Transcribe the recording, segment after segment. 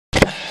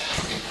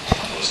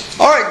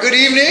All right, good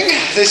evening.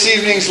 This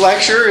evening's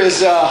lecture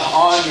is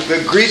on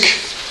the Greek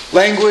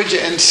language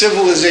and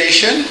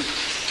civilization.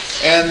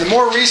 And the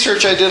more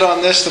research I did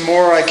on this, the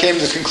more I came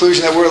to the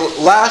conclusion that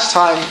last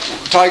time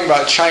talking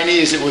about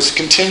Chinese, it was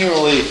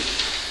continually,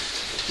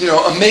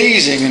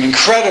 amazing and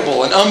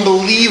incredible and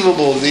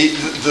unbelievable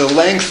the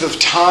length of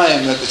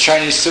time that the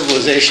Chinese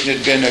civilization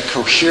had been a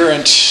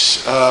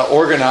coherent,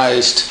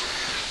 organized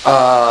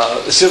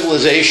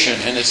civilization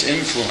and its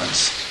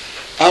influence.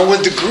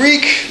 With the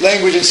Greek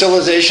language and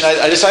civilization,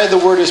 I decided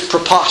the word is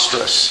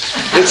preposterous.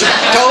 It's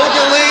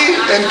totally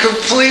and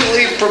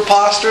completely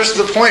preposterous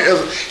to the point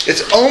of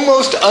it's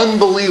almost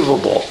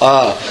unbelievable.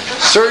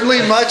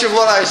 Certainly much of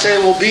what I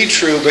say will be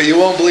true, but you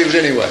won't believe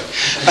it anyway.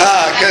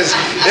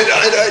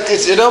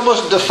 Because it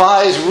almost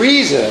defies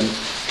reason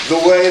the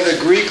way the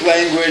Greek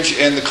language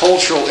and the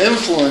cultural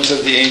influence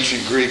of the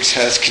ancient Greeks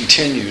has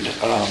continued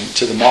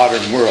to the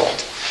modern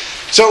world.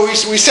 So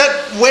we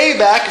set way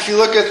back, if you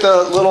look at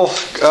the little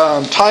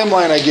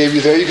timeline I gave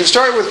you there, you can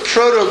start with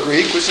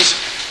Proto-Greek, which is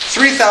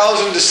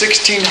 3000 to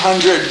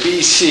 1600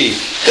 BC.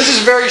 This is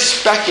very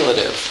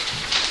speculative.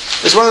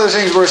 It's one of those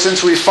things where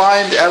since we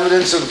find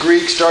evidence of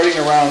Greek starting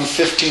around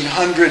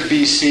 1500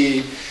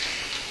 BC,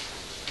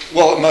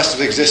 well, it must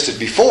have existed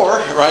before,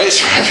 right?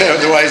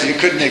 Otherwise, you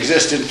couldn't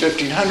exist in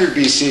 1500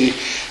 BC.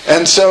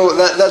 And so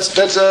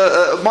that's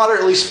a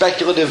moderately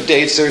speculative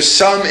dates. There's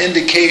some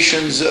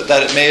indications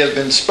that it may have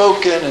been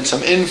spoken and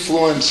some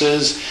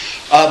influences,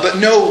 but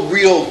no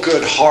real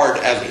good hard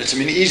evidence. I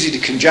mean, easy to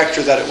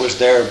conjecture that it was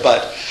there,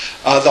 but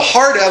the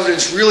hard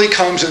evidence really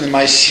comes in the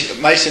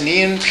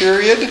Mycenaean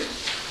period.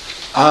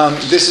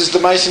 This is the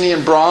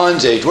Mycenaean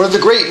Bronze Age. One of the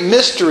great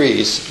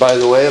mysteries, by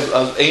the way,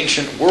 of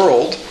ancient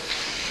world.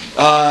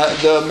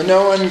 The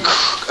Minoan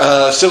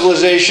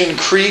civilization,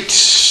 Crete,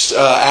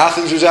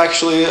 Athens was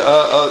actually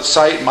a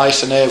site.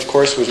 Mycenae, of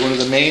course, was one of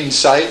the main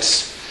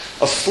sites.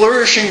 A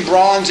flourishing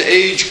Bronze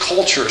Age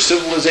culture,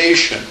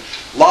 civilization.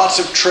 Lots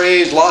of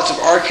trade, lots of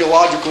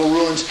archaeological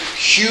ruins,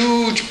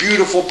 huge,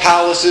 beautiful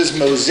palaces,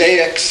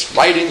 mosaics,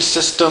 writing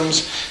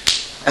systems,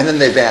 and then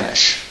they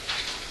vanish.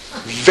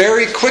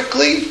 Very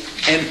quickly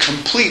and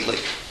completely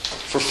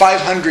for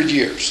 500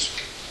 years,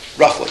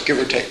 roughly, give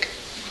or take.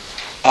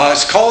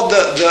 It's called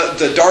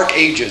the Dark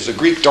Ages, the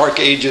Greek Dark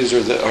Ages, or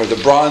the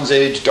Bronze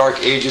Age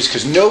Dark Ages,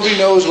 because nobody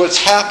knows what's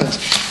happened.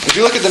 If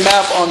you look at the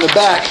map on the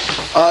back,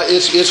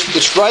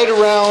 it's right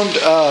around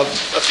a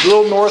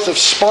little north of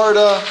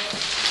Sparta,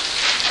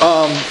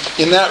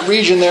 in that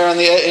region there on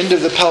the end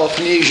of the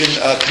Peloponnesian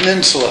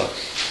Peninsula.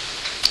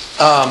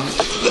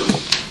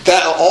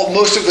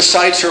 Most of the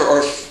sites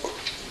are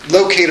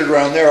located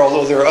around there,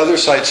 although there are other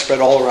sites spread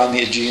all around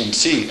the Aegean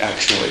Sea,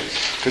 actually,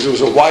 because it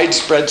was a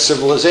widespread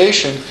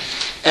civilization.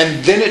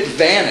 And then it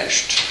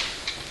vanished.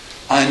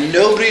 And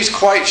nobody's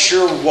quite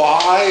sure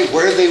why,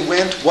 where they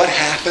went, what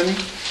happened.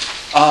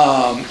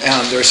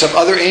 And there are some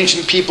other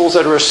ancient peoples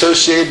that are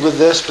associated with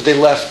this, but they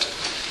left.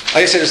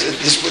 Like I said,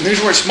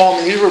 these weren't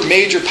small. These were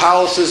major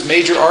palaces,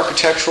 major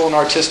architectural and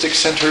artistic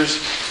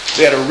centers.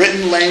 They had a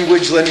written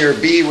language, Linear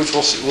B, which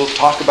we'll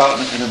talk about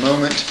in a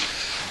moment.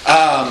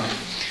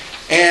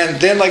 And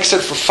then, like I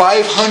said, for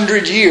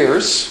 500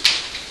 years,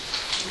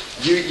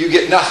 you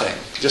get nothing.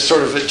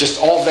 It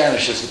just all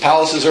vanishes. The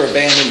palaces are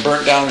abandoned,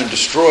 burnt down, and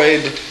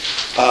destroyed.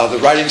 The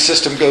writing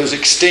system goes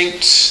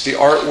extinct. The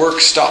artwork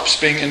stops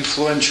being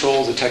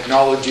influential. The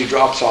technology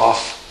drops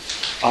off,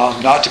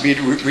 not to be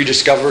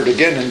rediscovered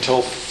again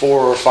until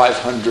 400 or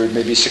 500,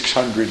 maybe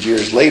 600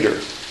 years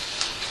later.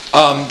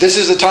 This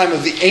is the time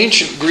of the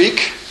ancient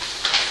Greek,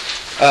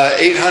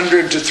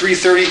 800 to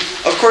 330.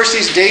 Of course,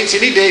 these dates,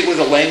 any date with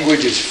a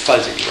language is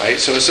fuzzy, right?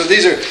 So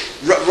these are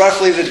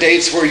roughly the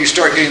dates where you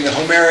start getting the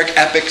Homeric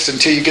epics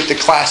until you get the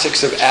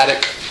classics of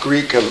Attic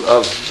Greek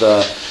of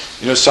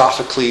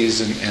Sophocles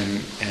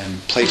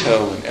and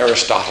Plato and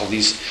Aristotle,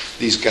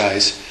 these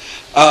guys,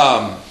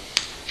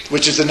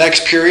 which is the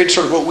next period,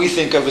 sort of what we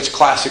think of as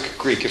classic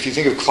Greek. If you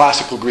think of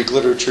classical Greek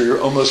literature, you're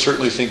almost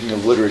certainly thinking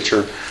of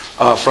literature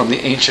from the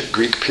ancient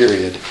Greek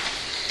period.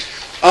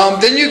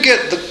 Then you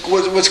get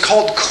what's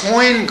called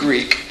Koine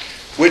Greek,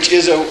 which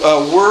is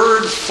a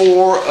word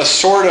for a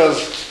sort of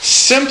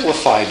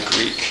simplified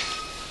Greek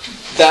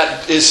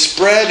that is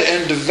spread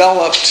and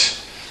developed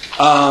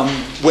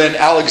when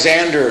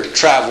Alexander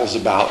travels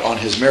about on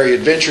his merry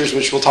adventures,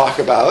 which we'll talk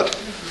about.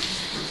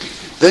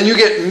 Then you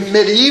get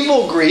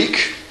medieval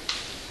Greek,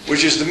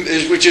 which is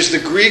the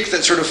Greek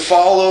that sort of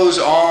follows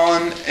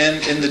on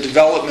in the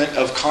development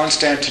of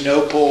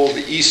Constantinople,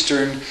 the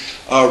Eastern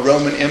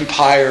Roman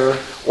Empire,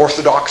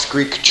 Orthodox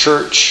Greek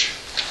Church.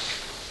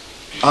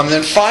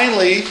 Then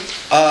finally,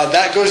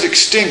 that goes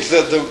extinct.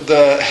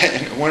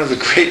 One of the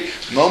great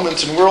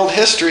moments in world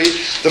history,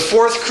 the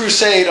Fourth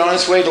Crusade, on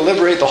its way to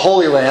liberate the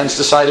Holy Lands,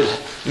 decided,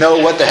 no,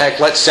 what the heck,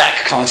 let's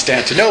sack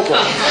Constantinople.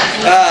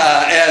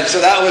 And so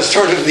that was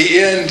sort of the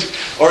end,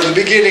 or the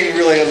beginning,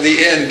 really, of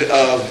the end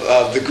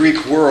of the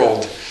Greek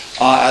world.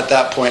 at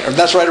that point. And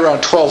that's right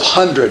around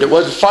 1200. It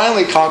was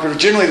finally conquered.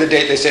 Generally the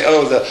date they say,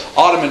 the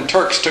Ottoman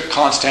Turks took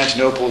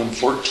Constantinople in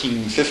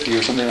 1450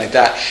 or something like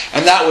that.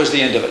 And that was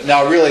the end of it.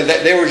 Now really,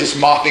 they were just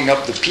mopping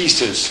up the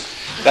pieces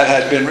that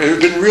had been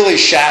really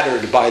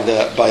shattered by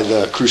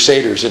the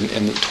Crusaders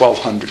in the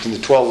 1200s, in the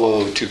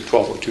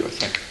 1202, I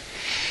think.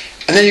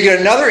 And then you get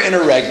another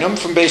interregnum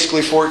from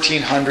basically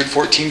 1400,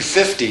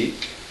 1450,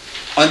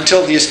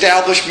 until the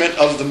establishment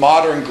of the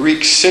modern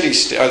Greek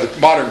city-state, or the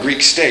modern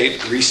Greek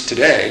state, Greece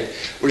today,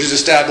 which is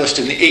established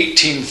in the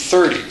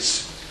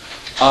 1830s.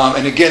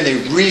 And again, they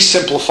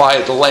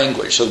re-simplified the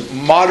language. So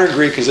modern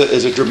Greek is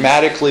a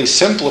dramatically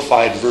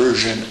simplified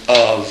version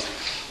of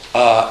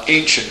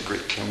ancient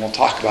Greek. And we'll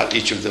talk about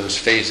each of those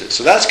phases.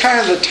 So that's kind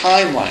of the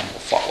timeline we'll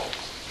follow.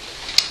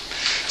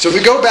 So if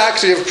we go back,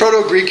 so you have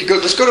Proto-Greek,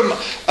 let's go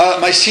to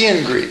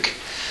Mycenaean Greek.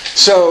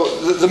 So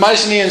the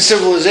Mycenaean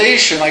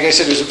civilization, like I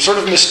said, is sort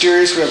of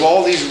mysterious. We have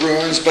all these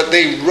ruins, but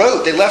they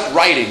left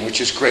writing, which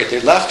is great.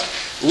 They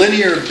left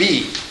Linear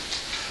B.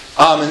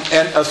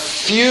 And a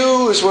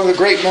few, is one of the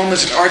great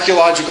moments in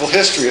archaeological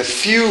history, a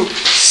few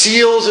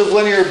seals of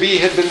Linear B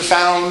had been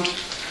found.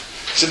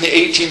 It's in the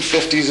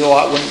 1850s a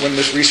lot when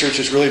this research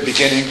is really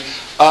beginning.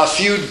 A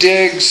few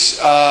digs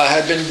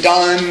had been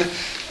done.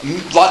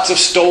 Lots of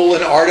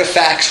stolen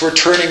artifacts were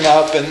turning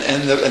up, and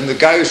the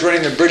guy who's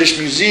running the British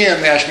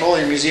Museum, the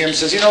Ashmolean Museum,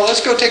 says,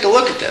 let's go take a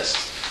look at this.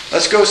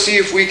 Let's go see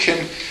if we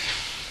can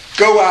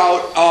go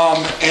out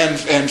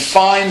and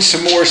find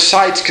some more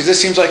sites, because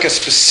this seems like a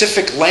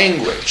specific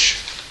language.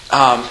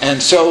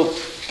 And so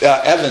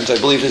Evans, I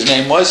believe his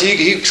name was,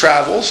 he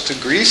travels to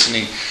Greece, and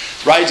he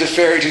rides a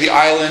ferry to the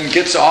island,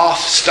 gets off,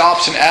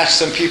 stops and asks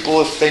some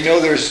people if they know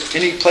there's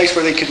any place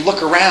where they could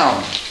look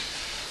around.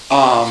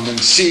 And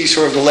see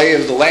sort of the lay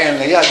of the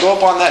land. And go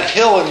up on that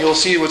hill and you'll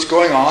see what's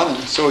going on.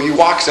 And so he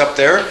walks up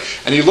there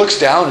and he looks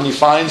down and he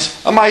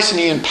finds a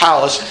Mycenaean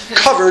palace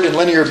covered in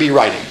Linear B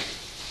writing.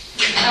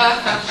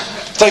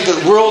 It's like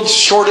the world's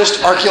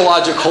shortest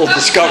archaeological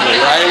discovery,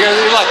 right?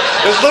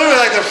 It's literally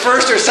like the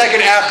first or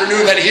second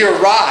afternoon that he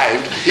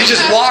arrived. He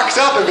just walks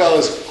up and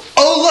goes,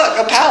 oh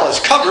look, a palace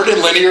covered in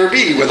Linear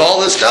B with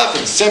all this stuff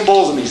and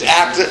symbols and these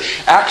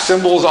axe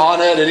symbols on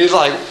it. And he's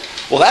like,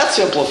 well, that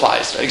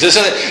simplifies things.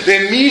 So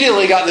they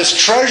immediately got this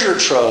treasure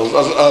trove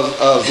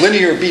of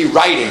Linear B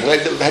writing.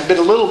 It had been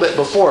a little bit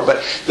before,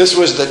 but this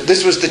was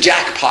the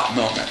jackpot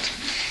moment.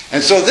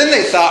 And so then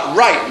they thought,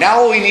 right,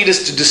 now all we need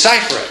is to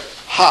decipher it.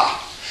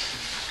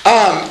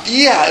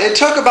 It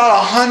took about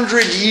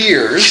 100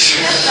 years.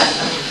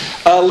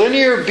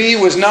 Linear B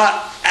was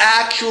not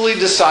actually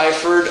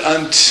deciphered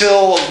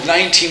until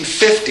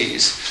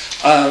 1950s.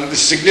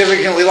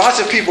 Significantly,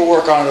 lots of people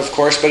work on it, of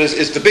course, but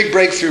it's the big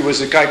breakthrough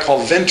was a guy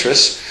called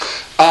Ventris,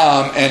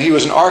 and he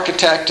was an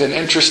architect and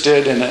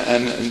interested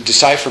in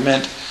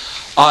decipherment.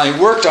 He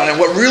worked on it.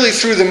 What really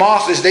threw them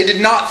off is they did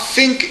not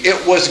think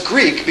it was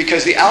Greek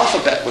because the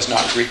alphabet was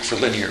not Greek for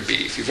Linear B.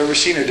 If you've ever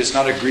seen it, it's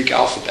not a Greek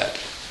alphabet.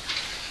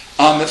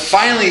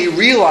 Finally, he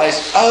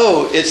realized,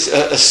 it's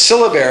a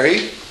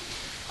syllabary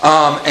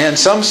and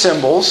some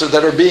symbols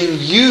that are being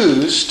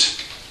used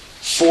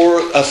for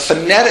a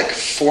phonetic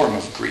form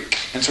of Greek.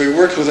 And so he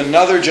worked with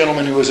another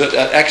gentleman who was an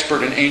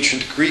expert in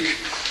ancient Greek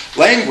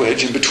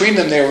language, and between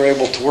them they were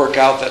able to work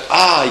out that,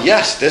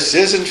 yes, this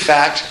is in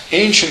fact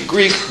ancient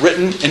Greek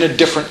written in a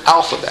different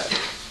alphabet.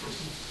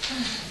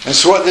 And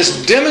so what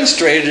this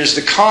demonstrated is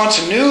the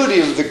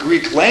continuity of the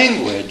Greek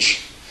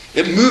language.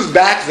 It moved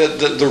back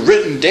the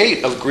written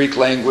date of Greek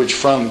language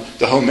from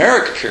the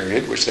Homeric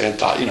period, which they had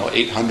thought,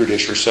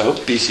 800-ish or so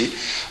BC,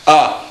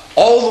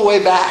 all the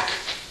way back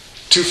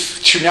to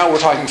now we're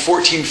talking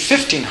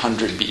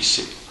 1500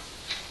 BC.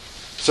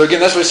 So again,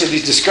 that's why I say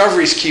these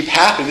discoveries keep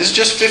happening. This is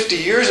just 50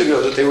 years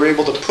ago that they were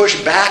able to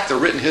push back the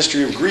written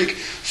history of Greek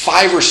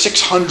 500 or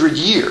 600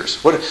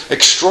 years. What an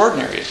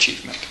extraordinary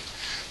achievement.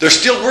 They're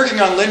still working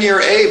on Linear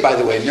A, by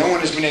the way. No one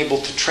has been able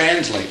to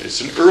translate it.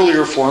 It's an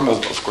earlier form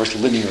of course,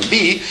 Linear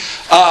B.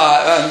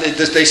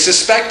 They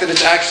suspect that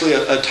it's actually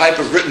a type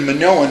of written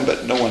Minoan,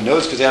 but no one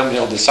knows because they haven't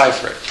been able to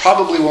decipher it.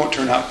 Probably won't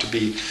turn out to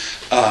be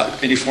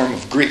any form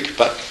of Greek,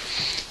 but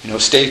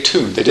stay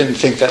tuned. They didn't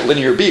think that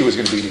Linear B was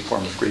going to be any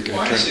form of Greek.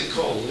 Why is it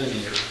called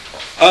linear?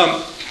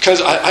 Because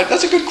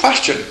that's a good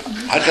question.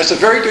 That's a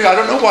very good. I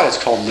don't know why it's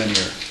called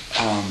linear.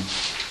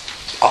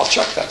 I'll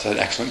check that. That's an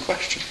excellent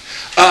question.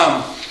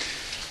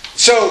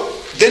 So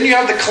then you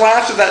have the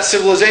collapse of that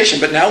civilization,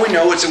 but now we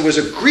know it was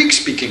a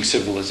Greek-speaking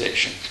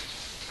civilization,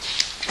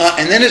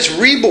 and then it's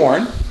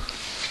reborn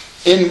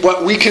in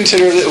what we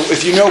consider,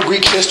 if you know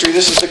Greek history,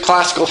 this is the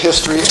classical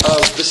history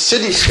of the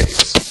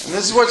city-states, and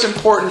this is what's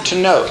important to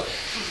note.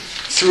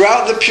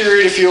 Throughout the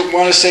period, if you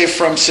want to say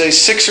from,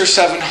 600 or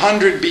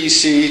 700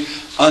 BC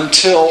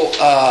until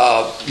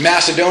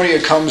Macedonia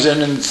comes in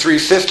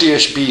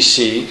 350-ish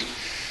BC,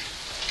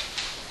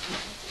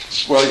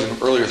 well, even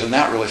earlier than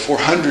that, really,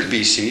 400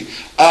 BC,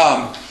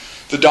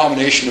 the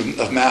domination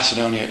of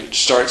Macedonia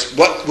starts.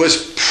 What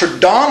was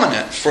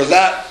predominant for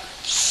that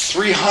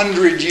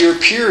 300-year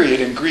period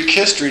in Greek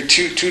history,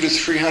 200 to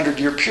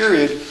 300-year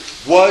period,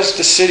 was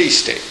the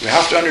city-state. We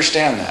have to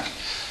understand that.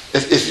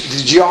 If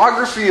the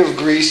geography of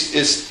Greece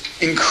is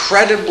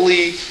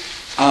incredibly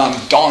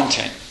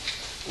daunting.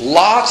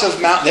 Lots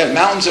of mountains. They have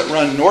mountains that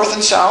run north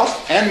and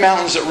south, and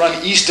mountains that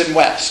run east and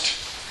west.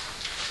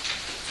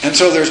 And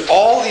so there's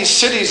all these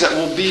cities that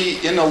will be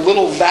in a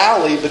little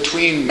valley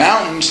between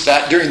mountains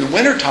that during the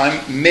wintertime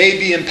may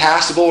be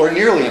impassable or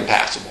nearly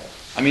impassable.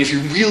 I mean, if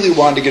you really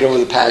wanted to get over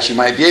the pass, you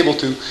might be able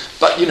to,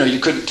 but you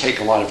couldn't take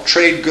a lot of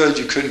trade goods,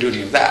 you couldn't do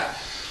any of that.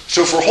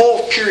 So for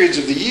whole periods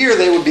of the year,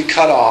 they would be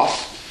cut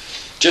off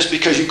just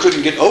because you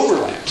couldn't get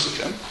overland to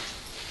them.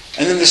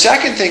 And then the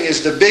second thing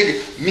is the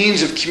big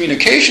means of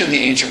communication in the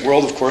ancient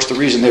world, of course, the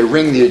reason they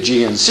ring the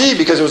Aegean Sea,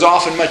 because it was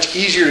often much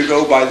easier to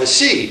go by the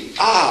sea.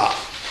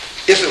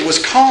 If it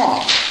was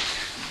calm.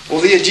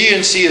 Well, the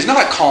Aegean Sea is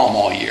not calm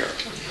all year.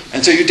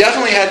 And so you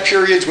definitely had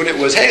periods when it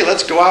was, hey,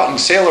 let's go out and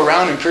sail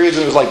around, and periods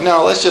when it was like,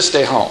 no, let's just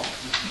stay home.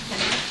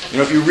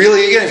 If you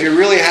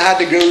really had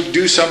to go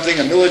do something,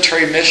 a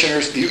military mission,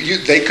 or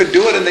they could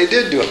do it, and they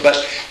did do it.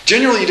 But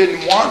generally you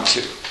didn't want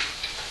to.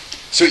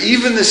 So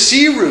even the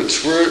sea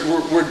routes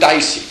were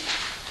dicey.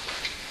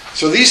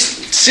 So these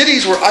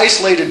cities were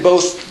isolated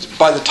both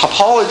by the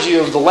topology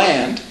of the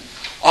land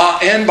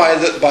and by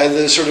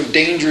the sort of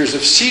dangers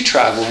of sea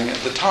traveling at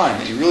the time.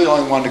 That you really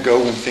only wanted to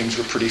go when things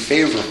were pretty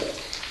favorable,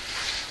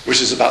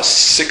 which is about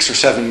 6 or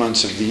 7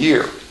 months of the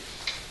year.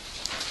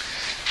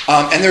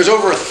 And there's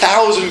over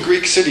 1,000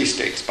 Greek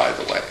city-states, by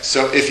the way.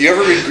 So if you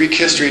ever read Greek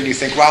history and you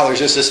think, wow, there's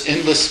just this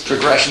endless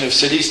progression of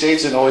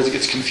city-states, and it always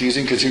gets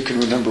confusing because who can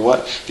remember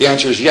what? The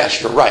answer is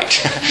yes, you're right.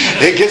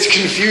 It gets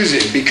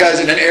confusing because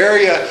in an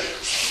area,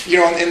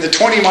 in the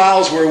 20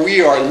 miles where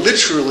we are,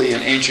 literally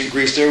in ancient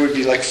Greece, there would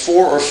be like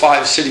 4 or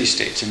 5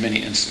 city-states in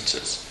many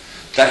instances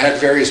that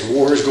had various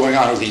wars going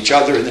on with each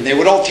other, and then they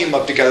would all team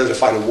up together to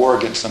fight a war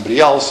against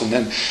somebody else, and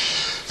then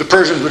the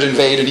Persians would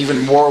invade, and even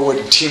more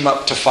would team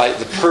up to fight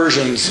the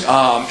Persians.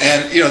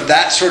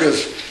 That sort of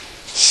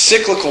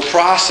cyclical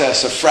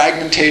process of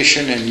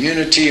fragmentation and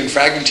unity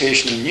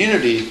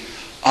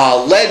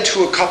led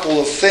to a couple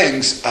of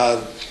things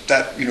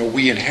that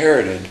we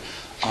inherited.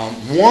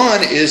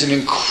 One is an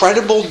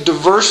incredible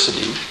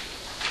diversity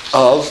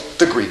of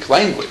the Greek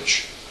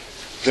language.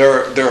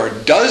 There are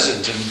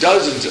dozens and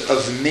dozens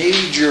of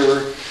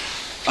major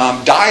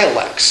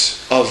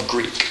dialects of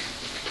Greek.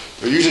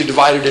 They're usually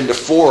divided into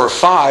 4 or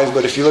 5,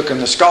 but if you look in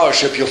the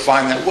scholarship, you'll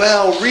find that,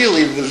 well,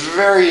 really, the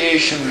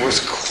variation was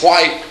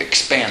quite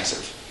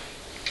expansive.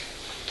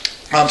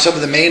 Some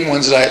of the main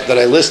ones that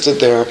I listed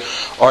there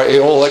are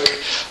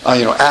Aeolic,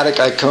 Attic,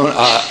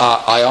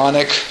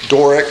 Ionic,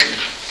 Doric,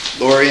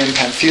 Laurian,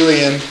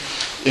 Pamphylian,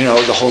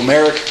 the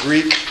Homeric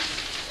Greek.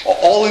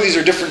 All of these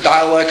are different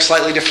dialects,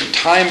 slightly different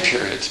time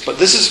periods, but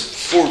this is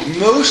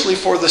mostly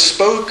for the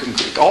spoken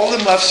Greek. All of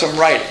them left some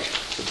writing.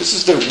 But this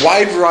is the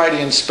wide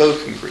variety in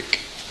spoken Greek.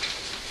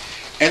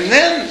 And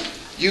then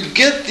you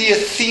get the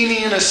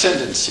Athenian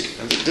ascendancy.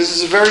 This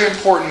is a very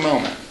important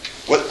moment.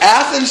 What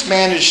Athens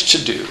managed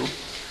to do,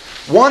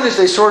 one is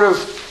they sort of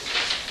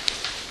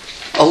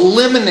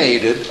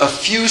eliminated a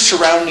few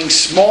surrounding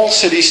small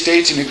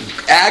city-states and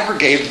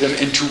aggregated them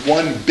into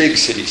one big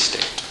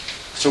city-state.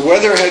 So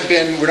whether it had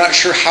been, we're not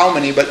sure how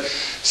many, but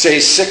say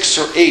 6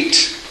 or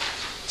 8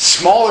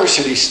 smaller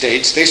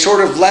city-states, they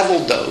sort of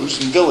leveled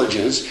those in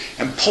villages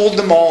and pulled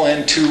them all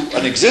into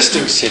an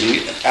existing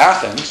city,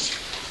 Athens,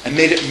 and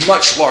made it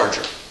much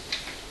larger.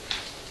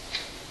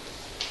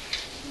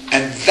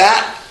 And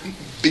that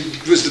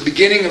was the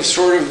beginning of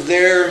sort of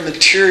their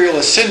material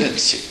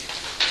ascendancy.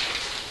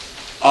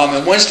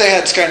 And once they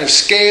had kind of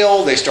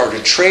scale, they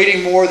started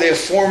trading more, they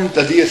formed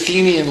the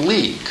Athenian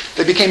League.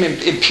 They became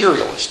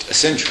imperialist,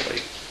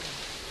 essentially.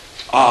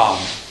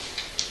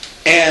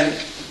 And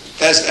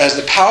as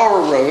the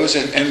power rose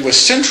and was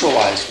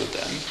centralized with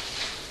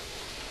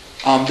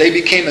them, they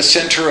became a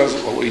center of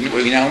what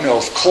we now know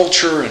of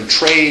culture and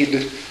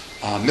trade,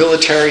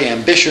 military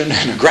ambition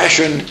and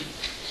aggression.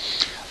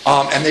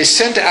 And they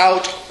sent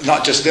out,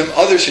 not just them,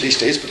 other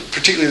city-states, but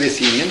particularly the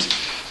Athenians,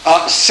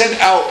 sent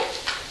out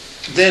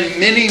then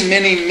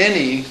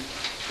many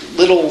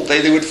little,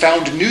 they would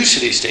found new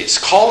city-states,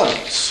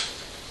 colonies.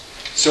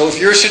 So if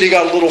your city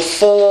got a little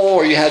full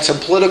or you had some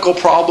political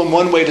problem,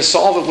 one way to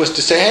solve it was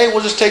to say, hey,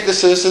 we'll just take the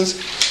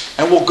citizens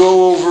and we'll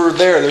go over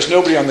there. There's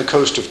nobody on the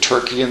coast of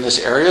Turkey in this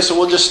area, so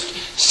we'll just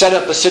set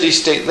up a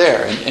city-state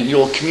there and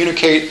you'll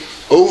communicate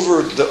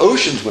over the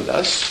oceans with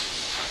us.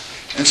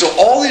 And so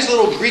all these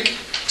little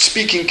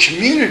Greek-speaking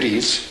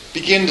communities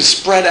begin to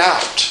spread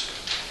out.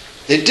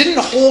 They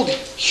didn't hold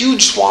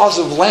huge swaths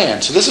of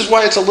land, so this is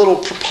why it's a little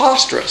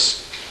preposterous.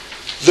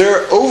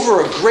 They're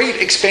over a great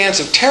expanse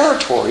of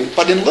territory,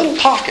 but in little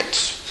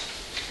pockets.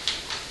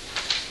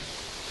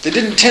 They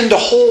didn't tend to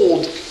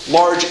hold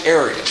large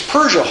areas.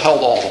 Persia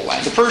held all the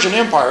land. The Persian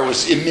Empire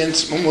was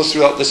immense almost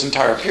throughout this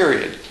entire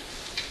period.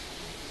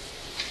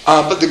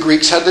 But the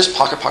Greeks had this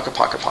pocket.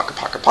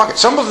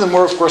 Some of them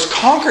were, of course,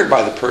 conquered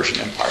by the Persian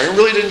Empire and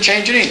really didn't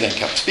change anything. They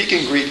kept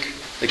speaking Greek.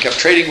 They kept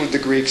trading with the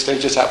Greeks. They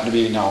just happened to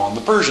be now on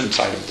the Persian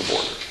side of the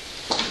border.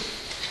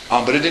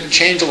 But it didn't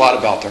change a lot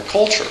about their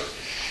culture.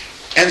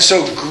 And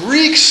so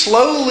Greek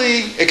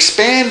slowly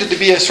expanded to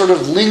be a sort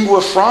of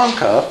lingua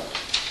franca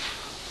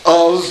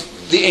of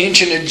the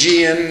ancient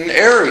Aegean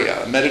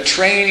area.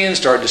 Mediterranean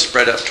started to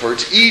spread up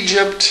towards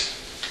Egypt.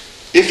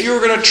 If you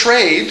were going to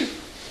trade,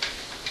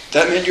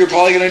 that meant you were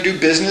probably going to do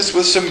business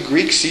with some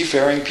Greek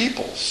seafaring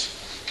peoples.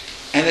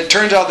 And it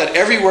turns out that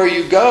everywhere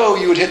you go,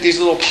 you would hit these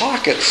little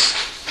pockets.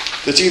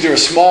 That's either a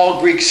small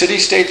Greek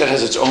city-state that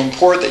has its own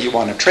port that you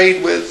want to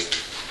trade with,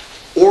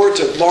 or it's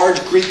a large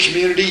Greek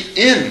community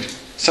in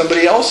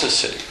somebody else's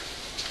city.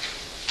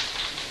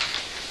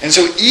 And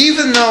so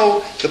even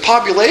though the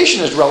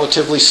population is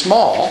relatively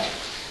small,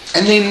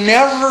 and they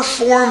never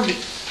formed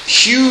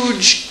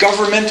huge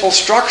governmental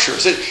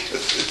structures.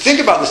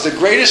 Think about this. The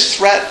greatest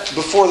threat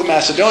before the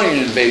Macedonian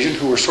invasion,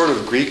 who were sort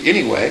of Greek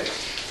anyway,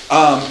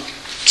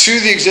 to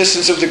the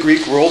existence of the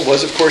Greek world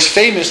was, of course,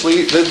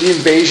 famously the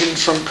invasion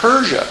from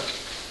Persia.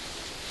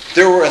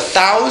 There were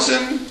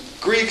 1,000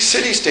 Greek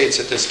city-states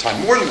at this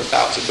time. More than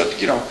 1,000, but,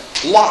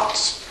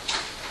 lots.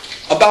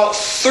 About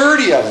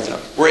 30 of them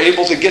were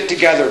able to get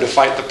together to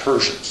fight the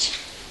Persians.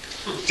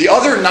 The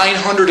other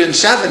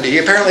 970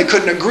 apparently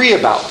couldn't agree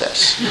about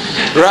this,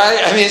 right?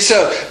 I mean,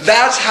 so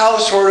that's how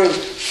sort of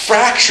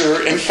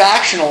fractured and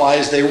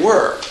factionalized they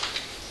were.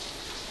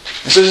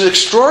 And so it's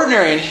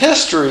extraordinary in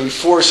history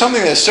for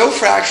something that's so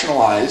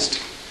fractionalized,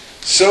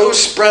 so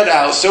spread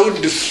out, so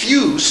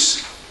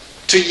diffuse,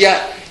 to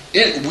yet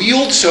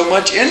wield so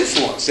much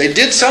influence. They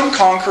did some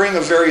conquering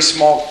of very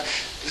small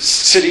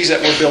cities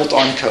that were built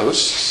on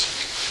coasts,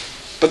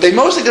 but they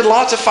mostly did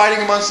lots of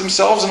fighting amongst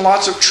themselves and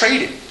lots of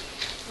trading.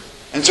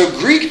 And so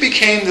Greek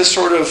became this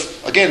sort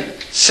of, again,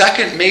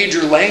 second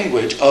major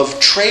language of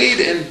trade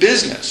and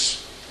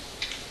business.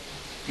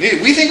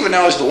 We think of it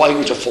now as the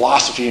language of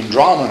philosophy and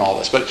drama and all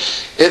this, but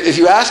if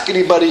you ask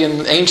anybody in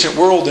the ancient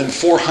world in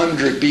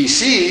 400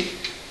 BC,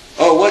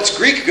 oh, what's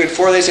Greek good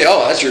for? They say,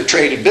 oh, that's your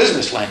trade and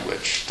business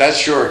language.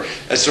 That's sort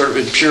of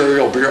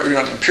imperial,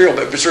 not imperial,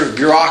 but sort of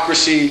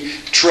bureaucracy,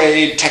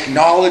 trade,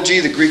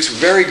 technology. The Greeks were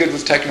very good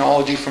with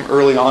technology from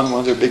early on, one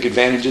of their big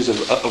advantages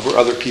over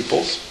other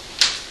peoples.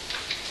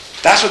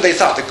 That's what they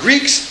thought. The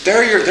Greeks,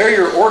 they're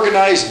your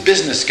organized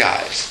business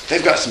guys.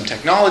 They've got some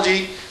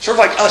technology, sort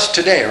of like us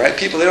today, right?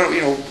 People,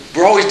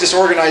 we're always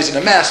disorganized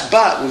and a mess,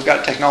 but we've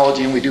got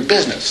technology and we do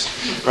business,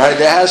 right?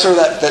 It has sort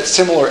of that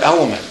similar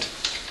element.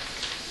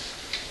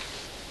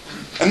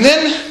 And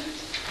then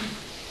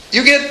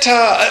you get,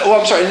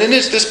 and then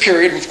there's this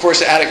period, of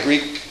course, Attic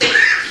Greek,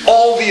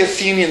 all the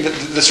Athenian,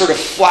 the sort of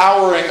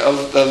flowering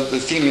of the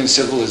Athenian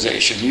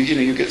civilization.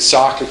 You get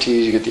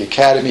Socrates, you get the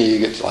Academy, you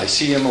get the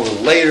Lyceum a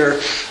little later,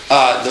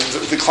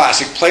 the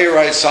classic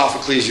playwrights,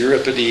 Sophocles,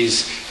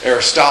 Euripides,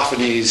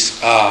 Aristophanes,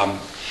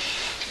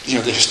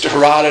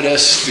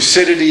 Herodotus,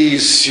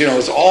 Thucydides,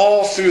 it's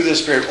all through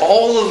this period.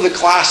 All of the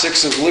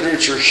classics of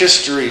literature,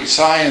 history,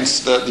 science,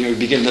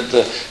 begin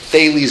the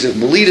Thales of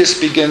Miletus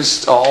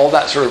begins, all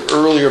that sort of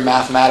earlier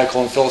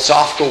mathematical and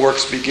philosophical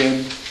works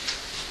begin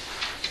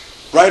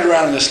right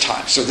around this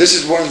time. So this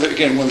is one of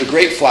the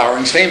great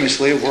flowerings,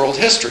 famously, of world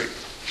history.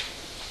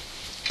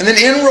 And then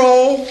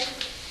enroll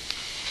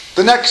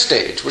the next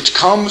stage, which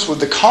comes with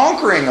the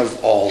conquering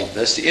of all of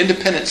this, the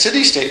independent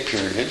city-state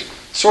period,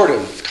 sort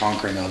of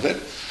conquering of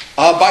it,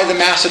 by the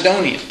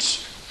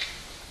Macedonians.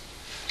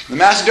 The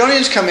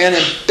Macedonians come in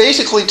and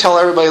basically tell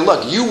everybody,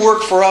 look, you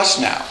work for us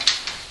now.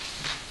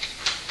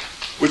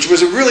 Which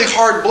was a really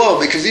hard blow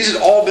because these had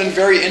all been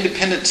very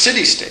independent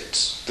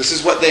city-states. This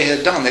is what they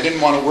had done. They didn't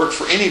want to work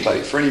for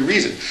anybody for any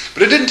reason.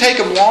 But it didn't take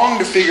them long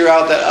to figure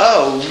out that,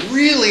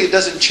 really it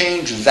doesn't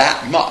change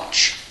that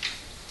much.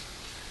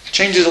 It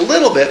changes a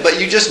little bit, but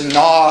you just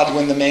nod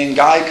when the main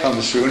guy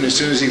comes through, and as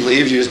soon as he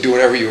leaves, you just do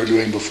whatever you were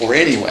doing before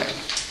anyway.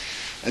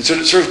 And so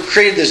it sort of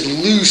created this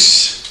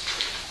loose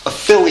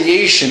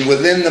affiliation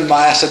within the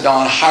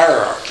Macedon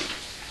hierarchy.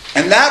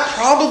 And that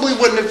probably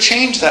wouldn't have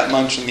changed that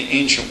much in the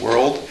ancient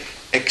world,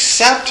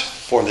 except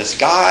for this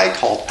guy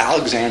called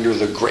Alexander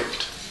the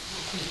Great.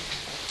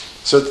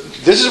 So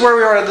this is where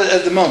we are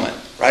at the moment,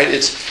 right?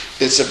 It's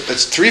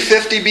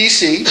 350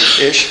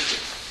 BC-ish.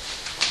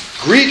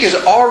 Greek is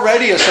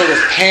already a sort of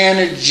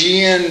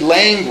pan-Aegean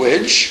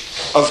language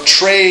of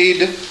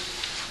trade,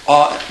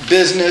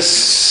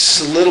 business,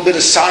 a little bit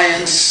of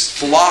science,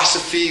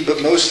 philosophy,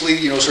 but mostly,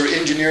 sort of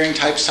engineering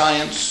type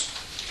science.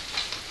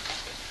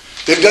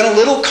 They've done a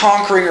little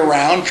conquering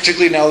around,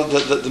 particularly now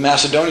that the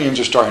Macedonians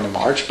are starting to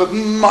march, but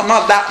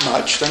not that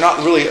much. They're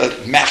not really a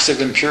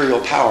massive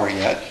imperial power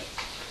yet.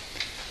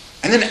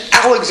 And then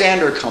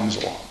Alexander comes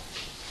along.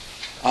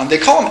 They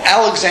call him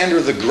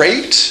Alexander the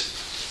Great.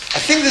 I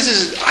think this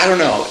is, I don't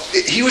know,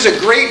 he was a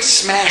great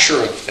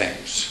smasher of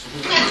things.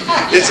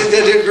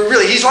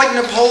 Really, he's like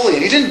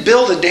Napoleon. He didn't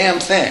build a damn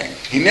thing.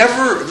 He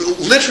never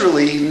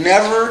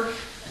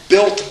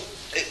built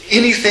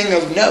anything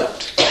of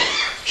note.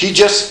 He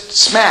just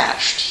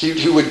smashed.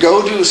 He would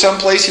go to some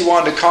place he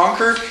wanted to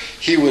conquer.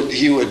 He would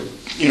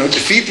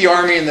defeat the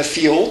army in the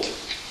field.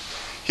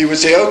 He would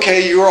say,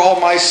 okay, you are all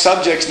my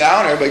subjects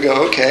now, and everybody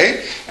go,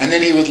 okay. And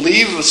then he would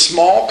leave a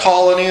small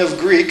colony of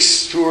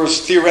Greeks who were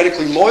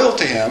theoretically loyal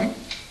to him,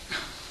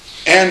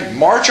 and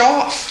march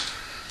off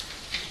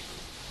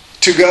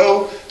to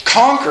go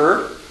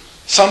conquer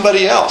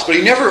somebody else. But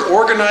he never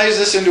organized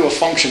this into a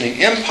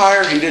functioning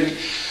empire. He didn't,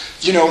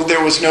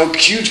 there was no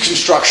huge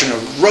construction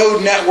of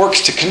road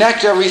networks to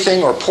connect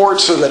everything or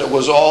ports so that it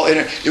was all in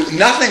it.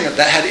 Nothing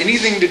that had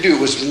anything to do.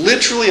 It was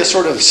literally a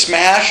sort of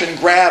smash and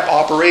grab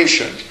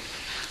operation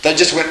that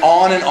just went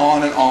on and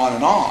on and on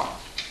and on.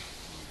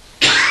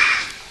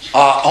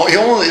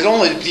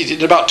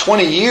 In about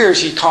 20 years,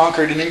 he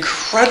conquered an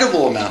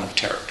incredible amount of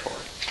territory.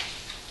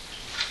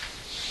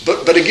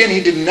 But again,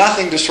 he did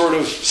nothing to sort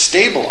of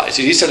stabilize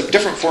it. He set up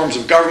different forms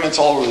of governments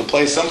all over the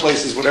place. Some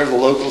places, whatever the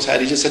locals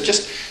had, he just said,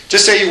 just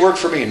say you work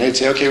for me. And they'd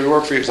say, okay, we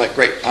work for you. It's like,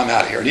 great, I'm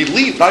out of here. And he'd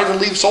leave, not even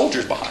leave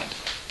soldiers behind.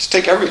 Just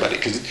take everybody,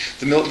 because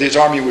his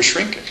army was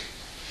shrinking.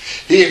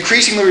 He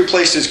increasingly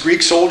replaced his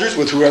Greek soldiers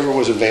with whoever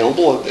was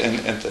available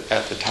at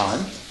the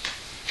time.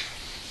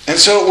 And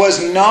so it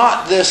was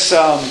not this,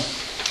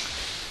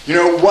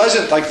 it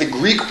wasn't like the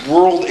Greek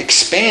world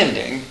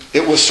expanding.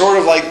 It was sort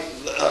of like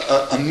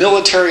a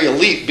military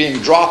elite being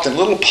dropped in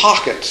little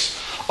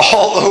pockets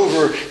all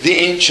over the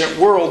ancient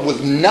world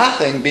with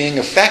nothing being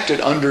affected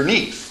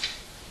underneath.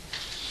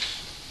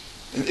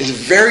 It's a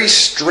very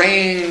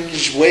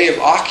strange way of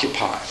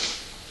occupying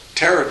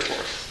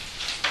territory.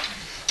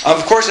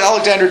 Of course,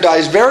 Alexander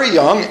dies very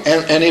young,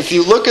 and if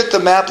you look at the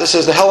map that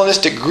says the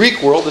Hellenistic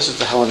Greek world, this is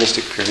the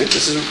Hellenistic period,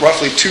 this is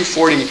roughly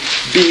 240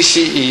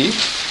 BCE.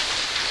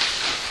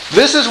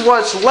 This is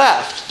what's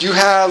left. You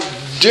have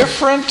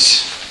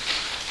different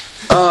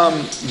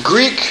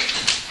Greek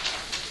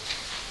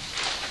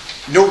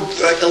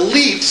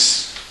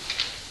elites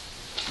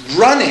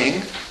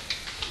running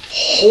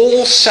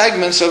whole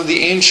segments of the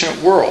ancient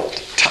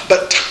world,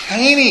 but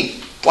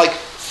tiny, like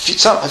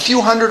a few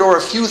hundred or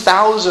a few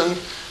thousand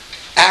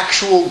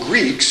actual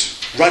Greeks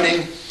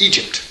running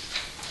Egypt.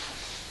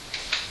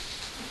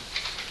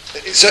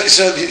 So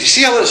you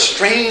see how what a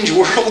strange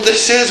world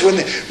this is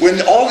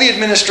when all the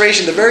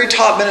administration, the very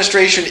top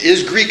administration,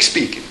 is Greek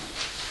speaking.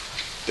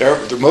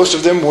 Most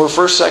of them were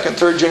first, second,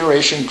 third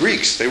generation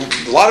Greeks. A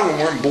lot of them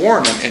weren't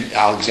born in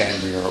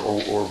Alexandria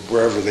or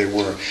wherever they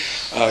were,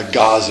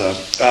 Gaza,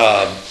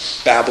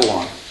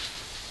 Babylon.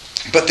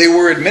 But they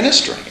were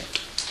administering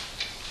it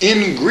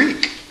in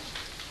Greek.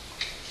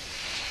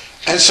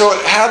 And so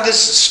it had this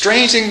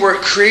strange thing where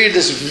it created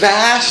this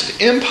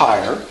vast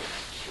empire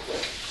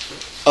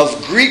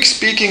of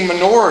Greek-speaking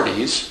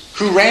minorities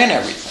who ran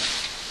everything.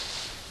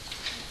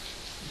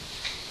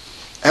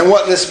 And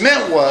what this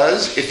meant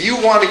was, if you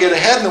wanted to get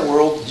ahead in the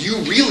world, you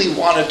really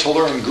wanted to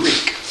learn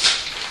Greek.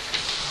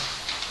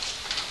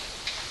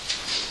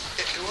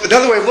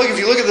 Another way of looking, if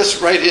you look at this,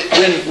 right,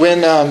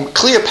 when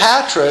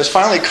Cleopatra is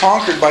finally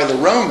conquered by the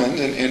Romans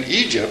in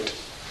Egypt,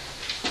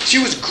 she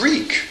was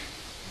Greek.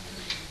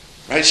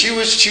 Right? She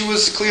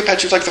was Cleopatra.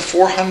 She was like the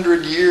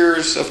 400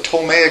 years of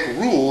Ptolemaic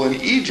rule in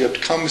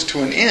Egypt comes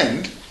to an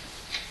end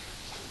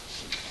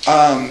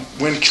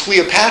when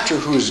Cleopatra,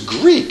 who is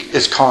Greek,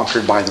 is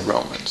conquered by the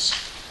Romans.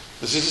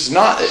 This is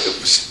not,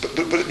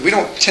 but we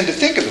don't tend to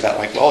think of it that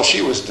like, well,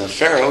 she was the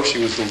pharaoh, she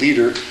was the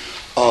leader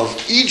of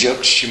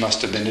Egypt, she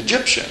must have been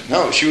Egyptian.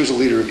 No, she was a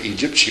leader of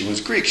Egypt, she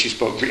was Greek. She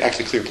spoke Greek.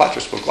 Actually,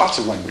 Cleopatra spoke lots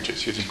of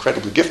languages. She was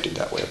incredibly gifted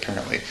that way,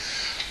 apparently.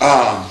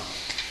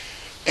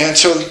 And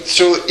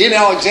so in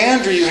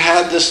Alexandria, you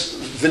had this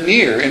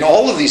veneer. In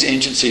all of these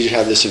ancient cities, you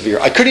had this veneer.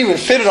 I couldn't even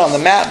fit it on the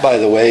map, by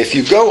the way. If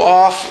you go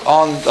off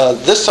on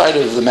this side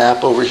of the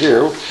map over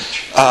here,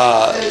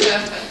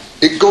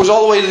 it goes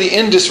all the way to the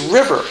Indus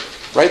River.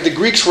 Right? The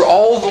Greeks were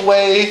all the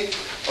way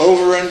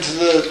over into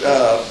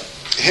the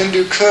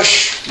Hindu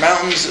Kush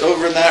mountains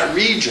over in that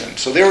region.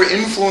 So they were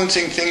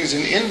influencing things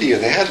in India.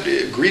 They had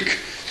Greek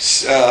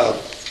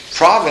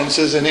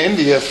provinces in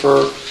India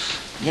for,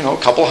 a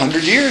couple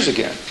hundred years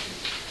again,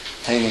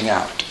 hanging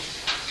out.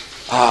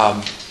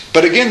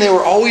 But again, they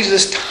were always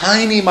this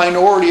tiny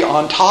minority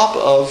on top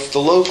of the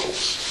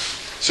locals.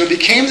 So it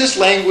became this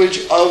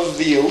language of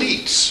the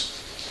elites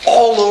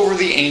all over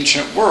the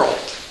ancient world.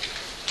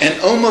 And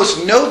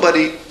almost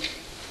nobody,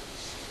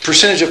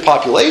 percentage of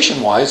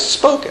population-wise,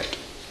 spoke it.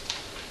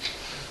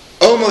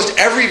 Almost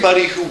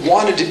everybody who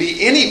wanted to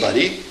be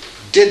anybody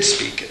did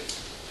speak it.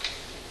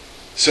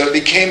 So it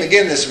became,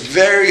 again, this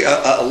very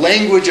a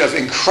language of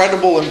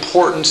incredible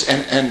importance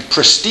and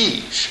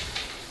prestige.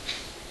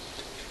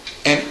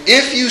 And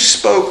if you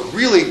spoke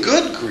really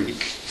good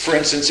Greek, for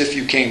instance, if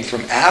you came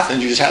from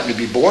Athens, you just happened to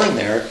be born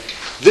there,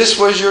 this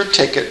was your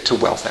ticket to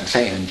wealth and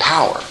fame and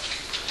power.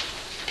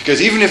 Because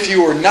even if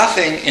you were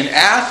nothing in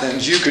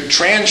Athens, you could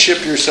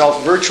transship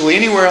yourself virtually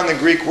anywhere in the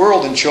Greek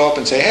world and show up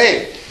and say,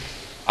 hey,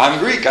 I'm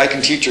Greek. I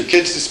can teach your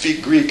kids to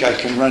speak Greek. I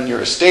can run your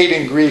estate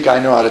in Greek. I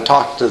know how to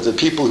talk to the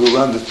people who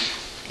run the...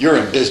 You're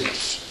in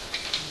business.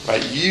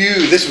 Right?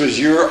 This was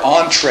your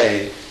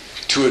entree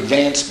to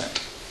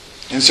advancement.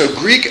 And so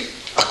Greek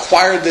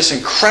acquired this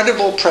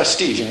incredible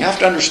prestige. And you have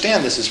to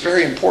understand this is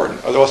very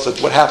important. Otherwise,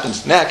 what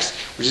happens next,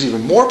 which is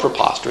even more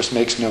preposterous,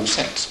 makes no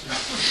sense.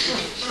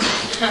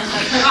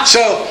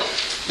 So,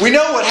 We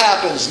know what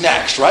happens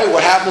next, right?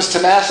 What happens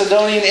to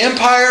Macedonian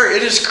Empire?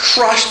 It is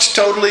crushed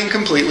totally and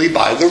completely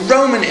by the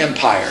Roman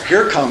Empire.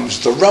 Here comes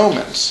the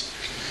Romans.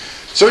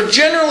 So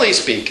generally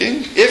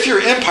speaking, if your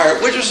empire,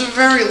 which is a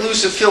very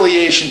loose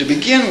affiliation to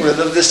begin with,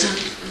 of this,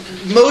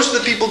 most of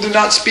the people do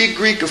not speak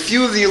Greek, a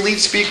few of the elite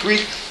speak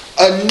Greek,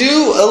 a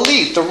new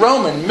elite, the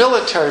Roman,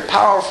 military,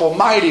 powerful,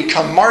 mighty,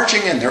 come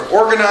marching in. They're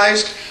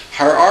organized,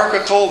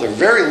 hierarchical, they're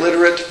very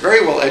literate,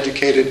 very well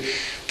educated.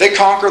 They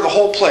conquer the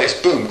whole place.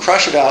 Boom,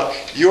 crush it out.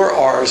 You're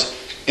ours.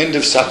 End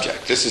of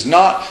subject. This is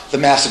not the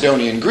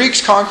Macedonian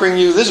Greeks conquering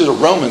you. This is the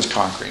Romans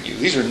conquering you.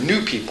 These are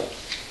new people.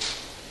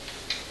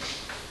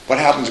 What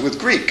happens with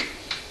Greek?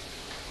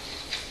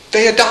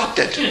 They adopt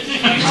it.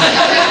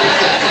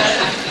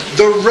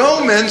 The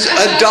Romans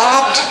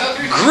adopt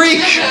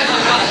Greek.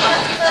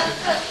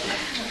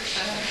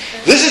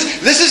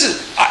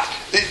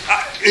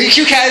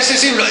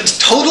 It's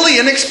totally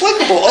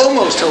inexplicable,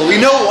 almost. We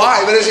know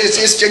why, but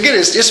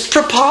it's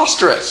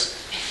preposterous.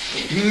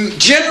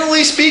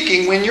 Generally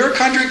speaking, when your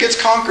country gets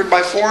conquered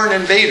by foreign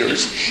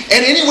invaders,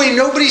 and anyway,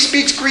 nobody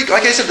speaks Greek.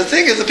 Like I said, the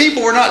thing is, the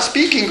people were not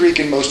speaking Greek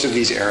in most of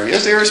these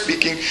areas. They were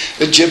speaking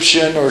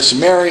Egyptian or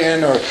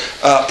Sumerian or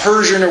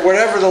Persian or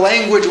whatever the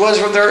language was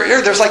from their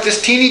area. There's like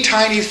this teeny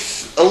tiny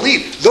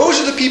elite.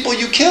 Those are the people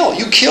you kill.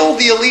 You kill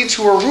the elites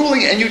who are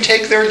ruling and you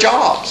take their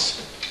jobs.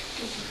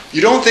 You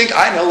don't think,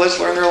 I know, let's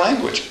learn their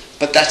language.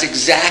 But that's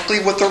exactly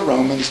what the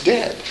Romans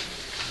did.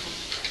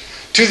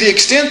 To the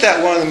extent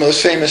that one of the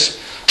most famous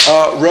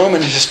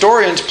Roman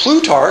historians,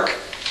 Plutarch,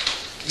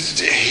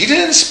 he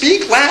didn't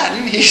speak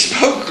Latin, he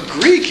spoke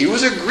Greek. He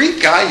was a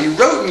Greek guy, he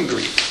wrote in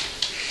Greek.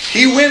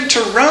 He went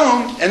to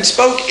Rome and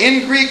spoke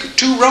in Greek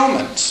to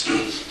Romans.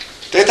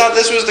 They thought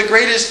this was the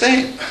greatest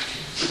thing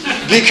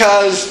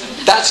because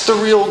that's the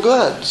real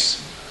goods.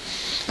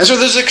 And so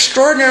there's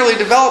extraordinary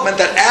development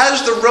that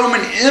as the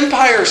Roman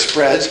Empire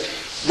spreads,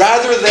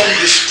 rather than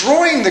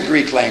destroying the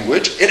Greek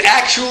language, it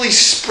actually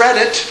spread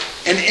it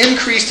and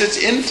increased its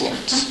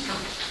influence.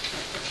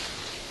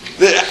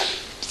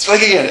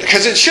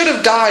 Because it should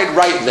have died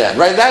right then,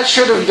 right? That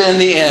should have been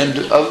the end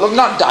of,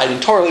 not died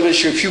entirely, but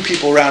a few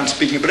people around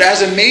speaking it, but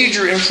as a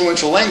major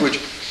influential language.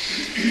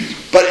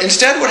 But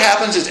instead what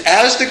happens is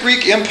as the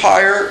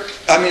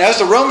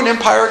Roman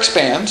Empire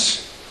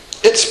expands,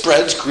 it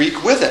spreads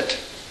Greek with it.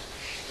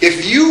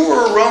 If you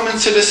were a Roman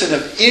citizen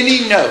of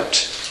any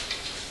note,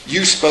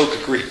 you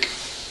spoke Greek.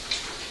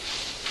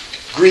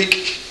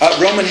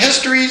 Roman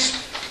histories,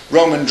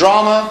 Roman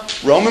drama,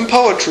 Roman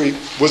poetry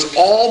was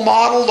all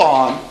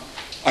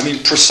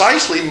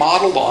precisely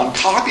modeled on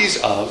copies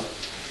of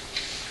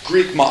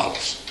Greek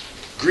models,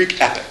 Greek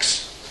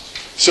epics.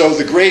 So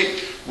the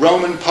great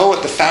Roman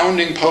poet, the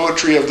founding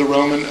poetry of the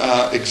Roman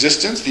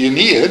existence, the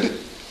Aeneid,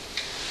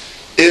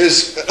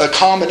 is a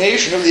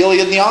combination of the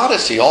Iliad and the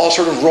Odyssey, all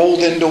sort of rolled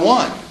into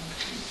one,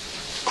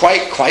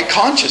 quite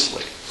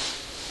consciously.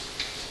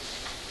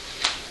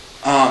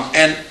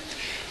 And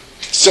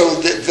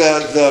so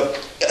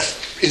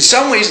in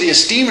some ways, the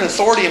esteem and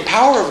authority and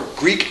power of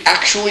Greek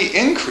actually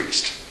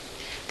increased.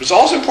 But it's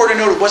also important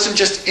to note it wasn't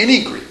just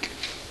any Greek.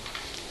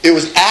 It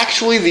was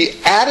actually the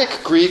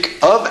Attic Greek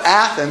of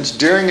Athens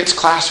during its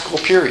classical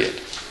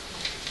period.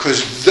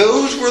 Because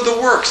those were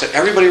the works that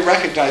everybody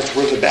recognized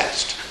were the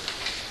best.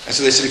 And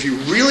so they said, if you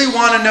really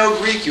want to know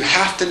Greek, you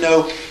have to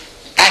know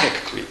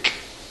Attic Greek.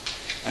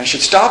 And I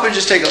should stop and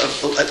just I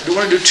don't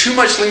want to do too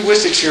much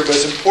linguistics here, but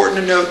it's important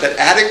to note that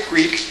Attic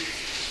Greek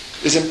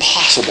is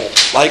impossible.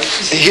 Like,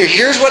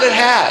 here's what it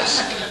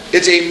has.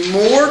 It's a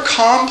more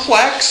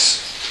complex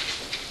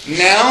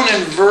noun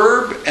and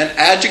verb and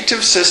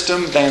adjective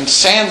system than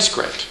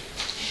Sanskrit,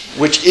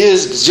 which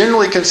is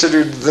generally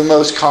considered the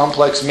most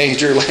complex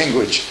major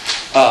language.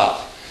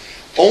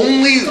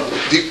 Only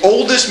the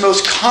oldest,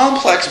 most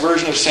complex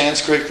version of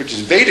Sanskrit, which is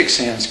Vedic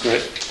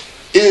Sanskrit,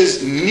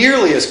 is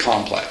nearly as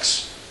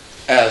complex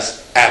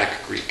as Attic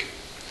Greek.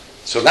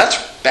 So that's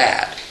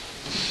bad.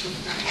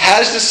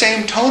 Has the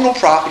same tonal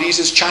properties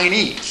as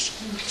Chinese.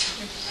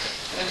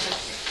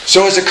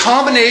 So it's a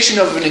combination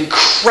of an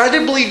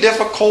incredibly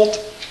difficult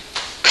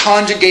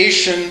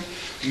conjugation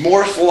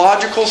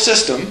morphological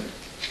system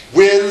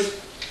with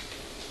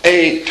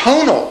a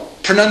tonal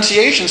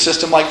pronunciation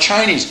system like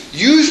Chinese.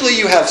 Usually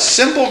you have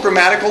simple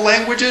grammatical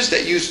languages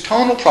that use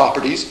tonal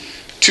properties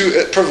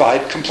to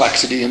provide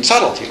complexity and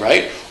subtlety,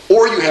 right?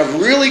 Or you have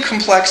really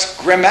complex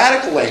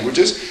grammatical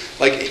languages,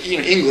 like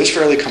English,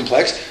 fairly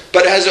complex,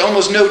 but it has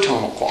almost no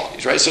tonal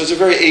qualities, right? So it's a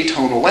very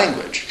atonal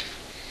language.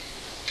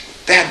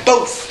 They had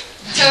both.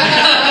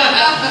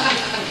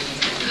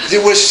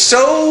 It was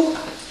so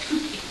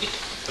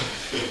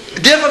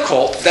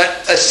difficult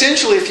that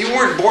essentially if you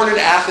weren't born in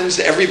Athens,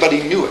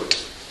 everybody knew it.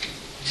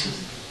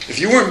 If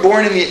you weren't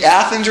born in the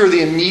Athens or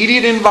the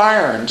immediate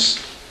environs,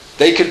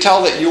 they could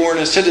tell that you weren't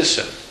a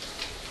citizen.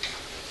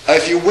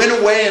 If you went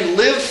away and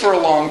lived for a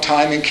long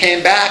time and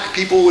came back,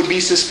 people would be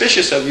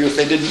suspicious of you if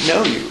they didn't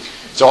know you.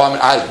 So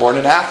I was born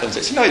in Athens.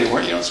 They said, no, you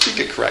weren't. You don't speak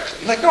it correctly.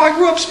 You're like, no, I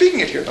grew up speaking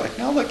it here. They're like,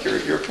 no, look,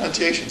 your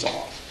pronunciation's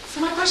off. So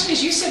my question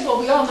is, you said, well,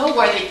 we all know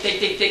why they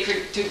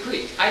took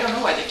Greek. I don't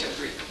know why they took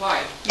Greek.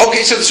 Why?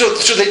 Okay,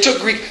 so they took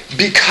Greek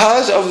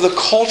because of the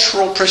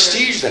cultural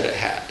prestige that it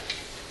had.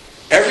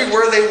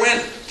 Everywhere they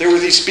went, there were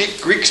these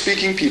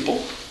Greek-speaking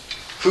people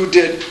who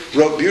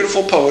wrote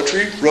beautiful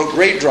poetry, wrote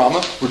great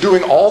drama, were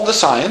doing all the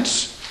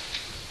science,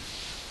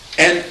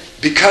 and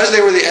because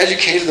they were the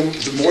educated,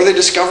 the more they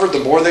discovered,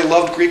 the more they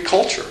loved Greek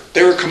culture.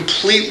 They were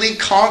completely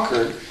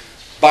conquered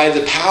by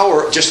the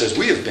power, just as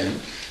we have been,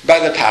 by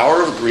the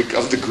power of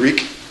the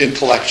Greek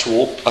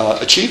intellectual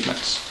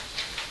achievements.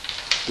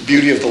 The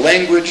beauty of the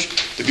language,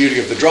 the beauty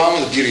of the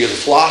drama, the beauty of the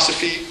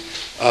philosophy,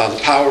 the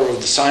power of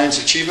the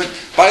science achievement.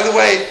 By the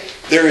way,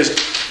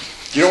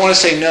 you don't want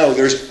to say no,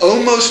 there's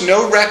almost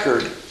no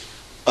record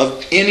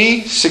of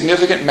any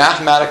significant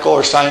mathematical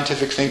or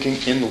scientific thinking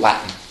in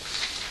Latin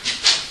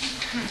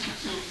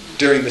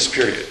during this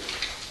period.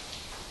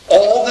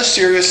 All the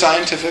serious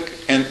scientific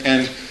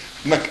and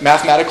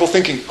mathematical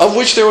thinking, of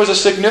which there was a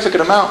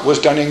significant amount, was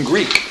done in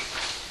Greek.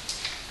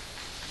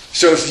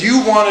 So if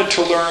you wanted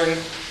to learn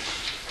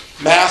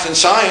math and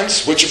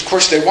science, which of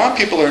course they want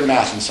people to learn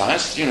math and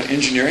science,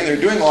 engineering, they're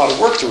doing a lot of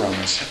work, the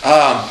Romans.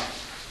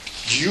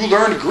 You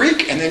learned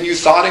Greek, and then you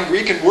thought in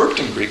Greek and worked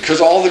in Greek,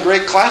 because all the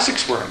great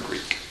classics were in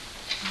Greek.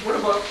 What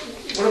about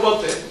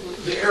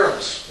the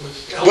Arabs?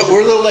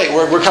 We're a little late.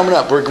 We're coming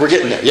up. We're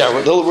getting there. Yeah,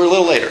 we're a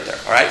little later there.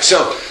 All right.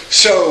 So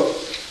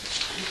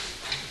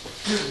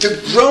the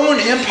Roman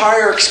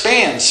Empire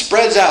expands,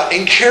 spreads out,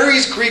 and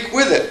carries Greek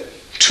with it,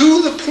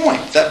 to the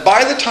point that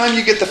by the time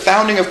you get the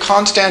founding of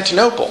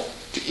Constantinople,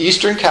 the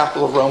eastern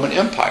capital of Roman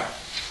Empire,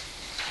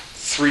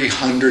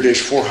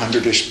 300-ish,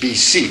 400-ish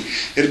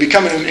BC, it had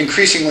become an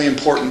increasingly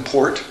important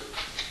port,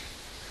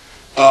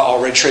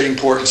 already trading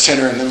port and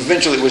center, and then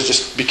eventually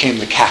it became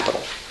the capital,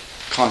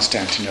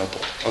 Constantinople,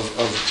 of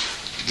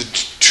the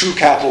two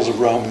capitals of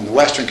Rome. And the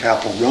western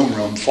capital,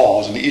 Rome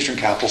falls, and the eastern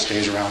capital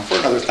stays around for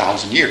another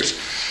 1,000 years.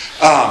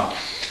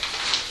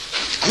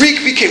 Greek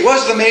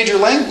was the major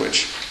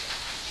language.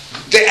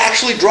 They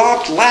actually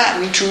dropped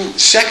Latin to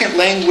second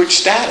language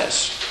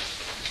status.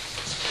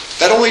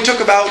 That only took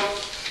about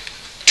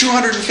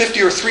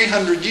 250 or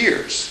 300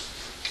 years.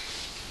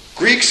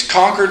 Greeks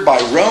conquered by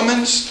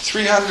Romans,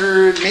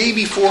 300,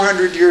 maybe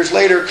 400 years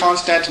later,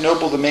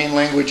 Constantinople, the main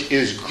language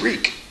is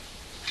Greek.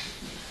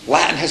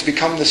 Latin has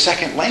become the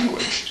second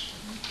language.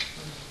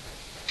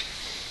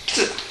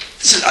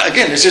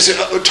 It's just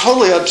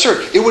totally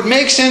absurd. It would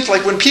make sense,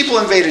 like when people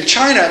invaded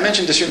China, I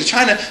mentioned this here in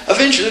China,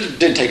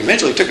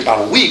 it took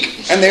about a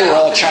week, and they were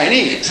all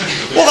Chinese.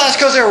 Well, that's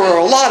because there were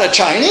a lot of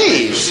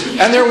Chinese,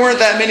 and there weren't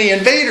that many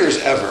invaders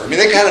ever. I mean,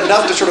 they had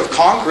enough to sort of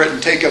conquer it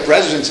and take up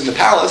residence in the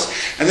palace,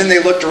 and then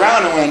they looked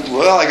around and went,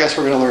 well, I guess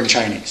we're going to learn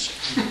Chinese.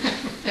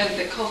 And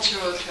the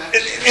cultural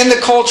attraction. And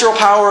the cultural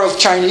power of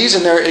Chinese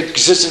and their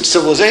existent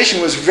civilization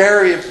was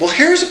very, well,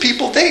 here's the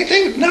people, they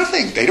had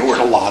nothing. There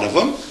weren't a lot of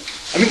them.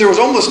 I mean, there was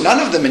almost none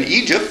of them in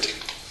Egypt.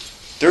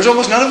 There was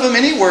almost none of them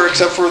anywhere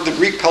except for the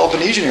Greek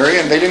Peloponnesian area,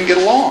 and they didn't get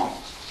along.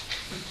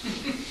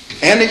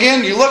 And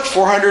again, you look,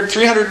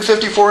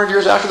 350, 400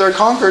 years after they're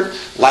conquered,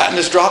 Latin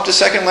has dropped to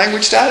second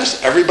language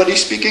status.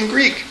 Everybody's speaking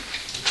Greek.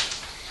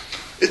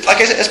 Like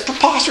I said, it's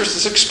preposterous.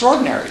 It's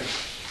extraordinary.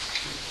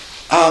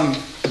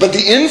 But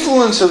the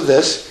influence of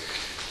this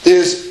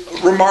is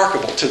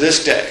remarkable to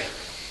this day.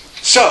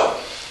 So,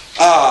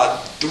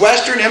 the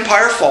Western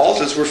Empire falls,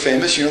 as we're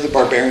famous. The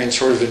barbarians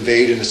sort of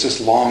invade, and it's this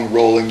long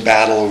rolling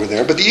battle over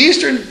there. But the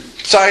eastern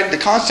side, the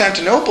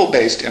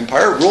Constantinople-based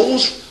empire,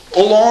 rolls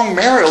along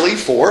merrily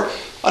for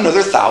another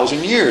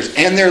 1,000 years.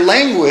 And their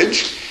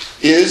language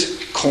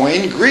is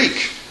Koine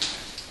Greek.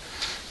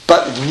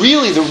 But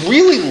really, the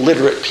really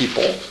literate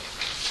people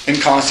in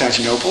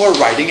Constantinople are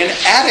writing in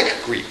Attic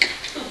Greek.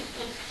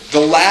 The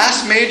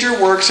last major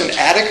works in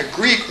Attic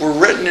Greek were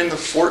written in the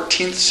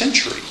 14th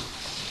century.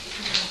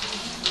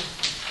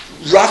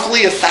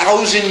 Roughly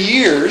 1,000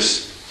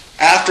 years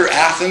after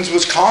Athens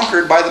was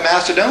conquered by the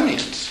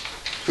Macedonians,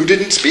 who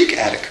didn't speak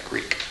Attic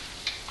Greek.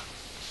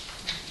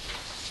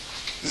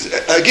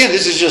 Again,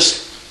 this is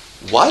just,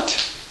 what?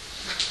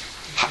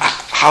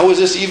 How is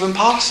this even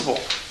possible?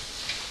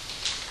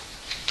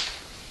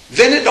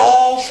 Then it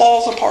all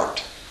falls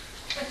apart.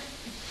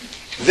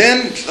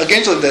 Then,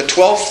 again, so the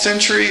 12th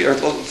century or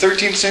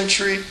 13th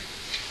century,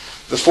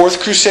 the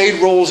Fourth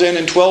Crusade rolls in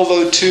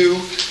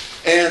 1202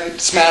 and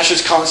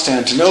smashes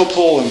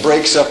Constantinople and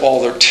breaks up all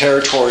their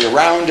territory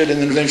around it,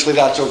 and then eventually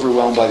that's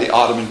overwhelmed by the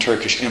Ottoman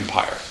Turkish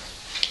Empire.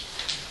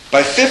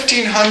 By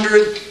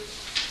 1500,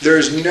 there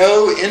is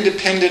no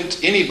independent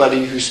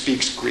anybody who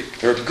speaks Greek.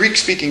 There are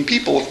Greek-speaking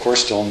people, of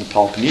course, still in the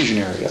Peloponnesian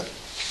area,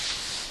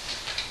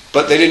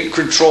 but they didn't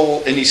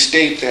control any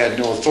state. They had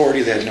no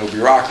authority. They had no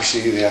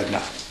bureaucracy. They had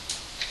nothing.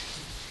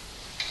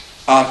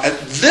 At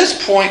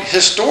this point,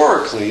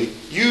 historically,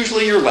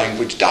 usually your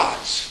language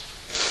dies.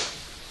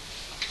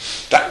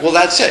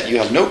 That's it. You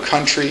have no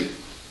country.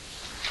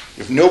 You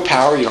have no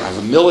power. You don't have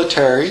a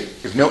military.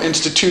 You have no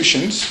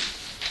institutions.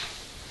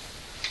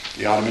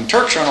 The Ottoman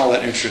Turks aren't all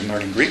that interested in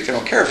learning Greek. They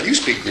don't care if you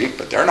speak Greek,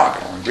 but they're not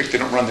going to learn Greek. They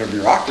don't run their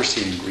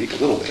bureaucracy in Greek, a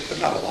little bit,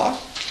 but not a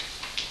lot.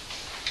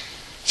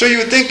 So you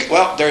would think,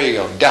 well, there you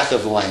go, death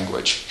of the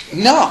language.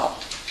 No.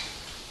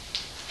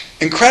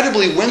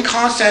 Incredibly, when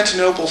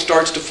Constantinople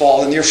starts to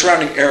fall and the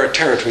surrounding Arab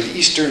territory, the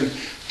Eastern,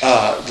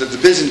 the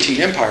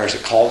Byzantine Empire as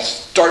it's called,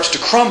 starts to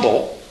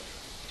crumble,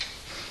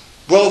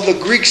 well, the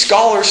Greek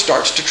scholar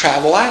starts to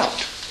travel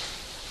out.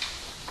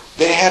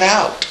 They head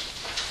out.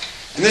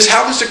 And this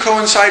happens to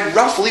coincide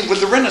roughly with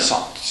the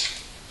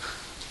Renaissance.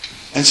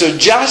 And so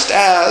just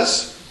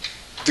as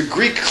the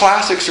Greek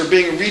classics are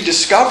being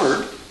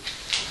rediscovered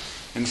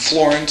in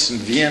Florence and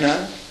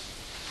Vienna,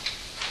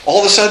 all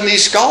of a sudden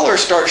these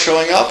scholars start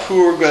showing up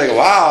who are going,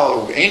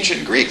 wow,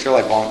 ancient Greek. They're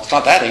like, well, it's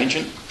not that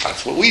ancient.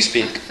 That's what we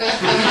speak.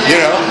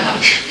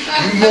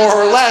 More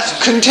or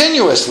less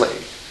continuously.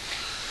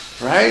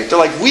 Right? They're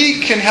like, we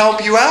can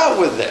help you out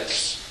with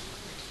this.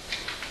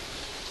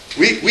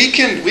 We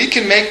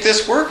can make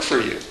this work for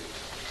you.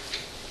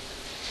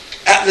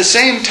 At the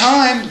same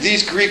time,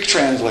 these Greek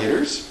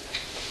translators,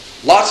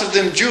 lots of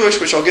them Jewish,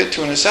 which I'll get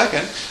to in a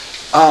second,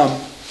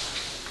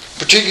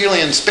 particularly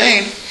in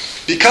Spain,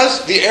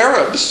 because the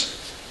Arabs,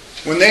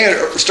 when they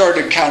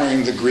started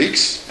encountering the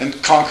Greeks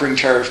and conquering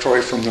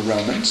territory from the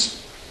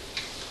Romans,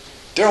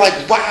 they're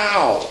like,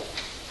 wow.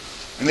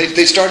 And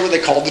they started what they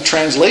called the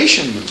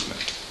translation movement.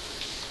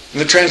 And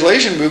the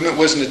translation movement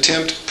was an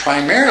attempt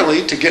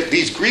primarily to get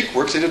these Greek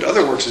works, they did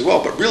other works as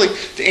well, but really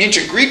the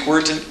ancient Greek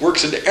works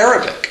into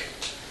Arabic,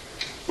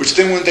 which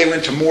then when they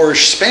went to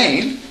Moorish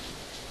Spain,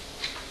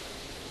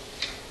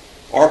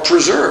 are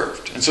preserved.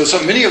 And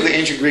so many of the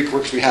ancient Greek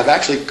works we have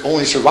actually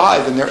only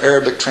survive in their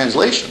Arabic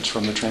translations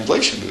from the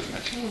translation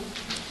movement.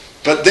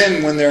 But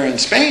then when they're in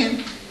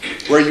Spain,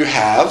 where you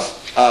have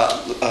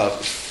a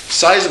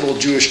sizable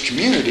Jewish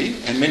community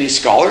and many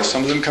scholars,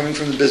 some of them coming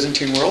from the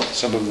Byzantine world,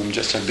 some of them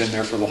just have been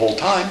there for the whole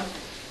time,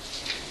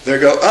 they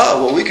go,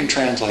 oh, well, we can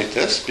translate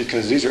this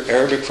because these are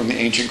Arabic from the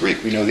ancient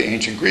Greek. We know the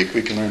ancient Greek,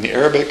 we can learn the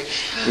Arabic,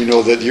 we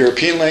know that the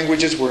European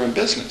languages were in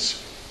business.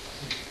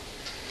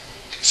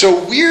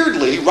 So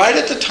weirdly, right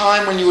at the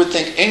time when you would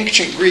think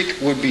ancient Greek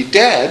would be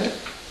dead,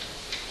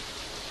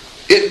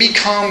 it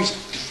becomes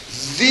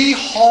the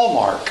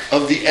hallmark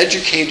of the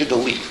educated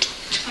elite.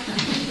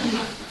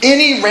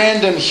 Any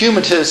random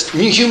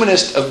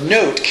humanist of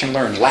note can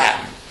learn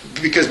Latin.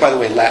 Because, by the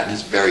way, Latin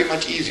is very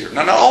much easier.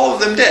 Now, not all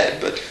of them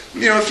did, but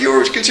if you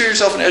were to consider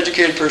yourself an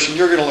educated person,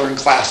 you're going to learn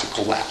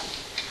classical Latin.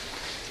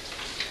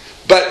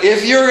 But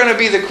if you're going to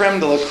be the creme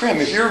de la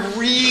creme, if you're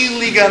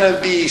really going to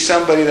be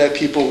somebody that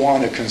people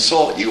want to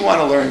consult, you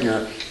want to learn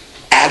your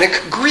Attic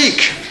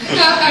Greek.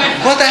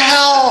 What the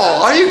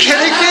hell? Are you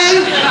kidding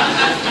me?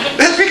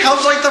 This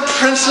becomes like the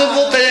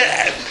principal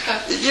bit.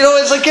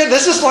 It's like,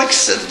 this is like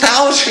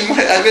 1,000.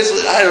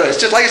 I don't know.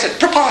 It's just like I said,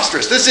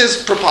 preposterous. This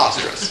is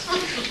preposterous.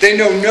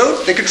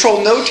 They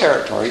control no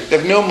territory. They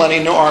have no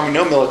money, no army,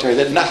 no military.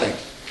 They have nothing.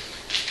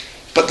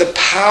 But the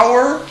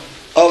power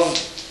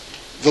of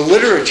the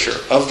literature,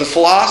 of the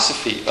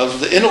philosophy,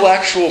 of the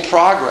intellectual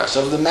progress,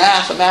 of the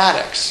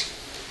mathematics,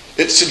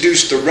 it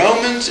seduced the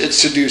Romans, it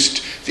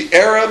seduced the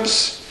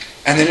Arabs,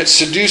 and then it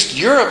seduced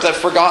Europe that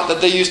forgot that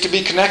they used to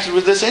be connected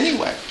with this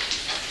anyway.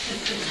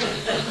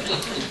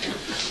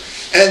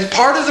 And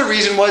part of the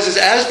reason is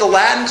as the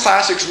Latin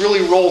classics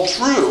really rolled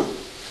through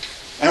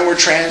and were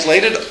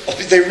translated,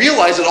 they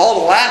realized that all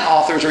the Latin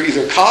authors are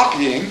either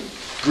copying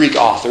Greek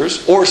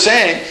authors or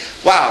saying,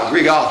 wow,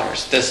 Greek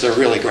authors, they're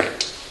really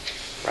great.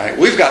 Right?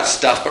 We've got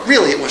stuff, but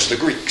really it was the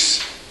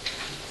Greeks.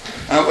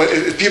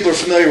 If people are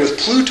familiar with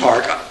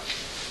Plutarch,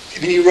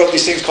 he wrote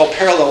these things called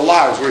parallel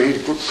lives, where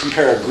he'd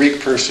compare a Greek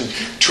person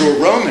to a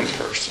Roman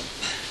person,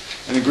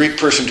 and a Greek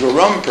person to a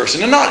Roman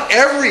person. And not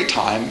every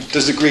time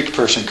does the Greek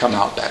person come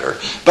out better.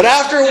 But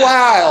after a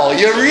while,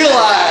 you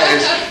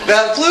realize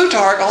that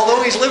Plutarch,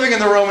 although he's living in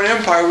the Roman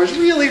Empire, was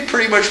really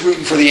pretty much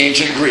rooting for the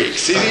ancient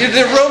Greeks.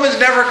 The Romans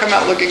never come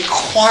out looking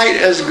quite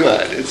as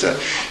good. It's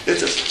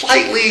a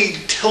slightly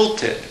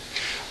tilted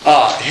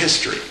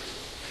history.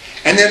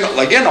 And then,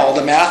 again, all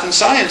the math and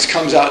science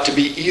comes out to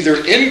be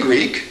either in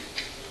Greek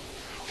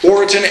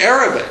or it's in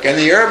Arabic. And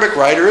the Arabic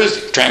writer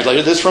has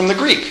translated this from the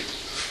Greek.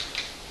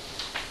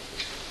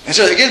 And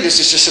so, again, this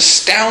is just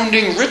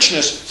astounding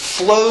richness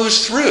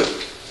flows through.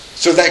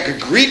 So that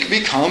Greek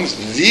becomes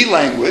the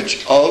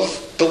language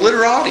of the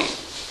literati.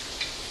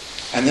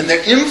 And then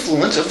the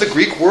influence of the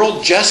Greek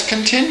world just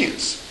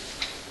continues.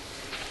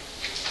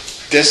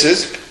 This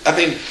is,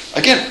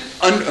 again,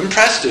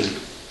 unprecedented.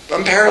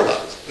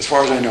 Unparalleled, as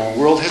far as I know, in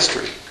world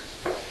history.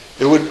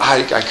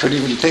 I couldn't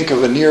even think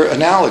of a near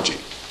analogy.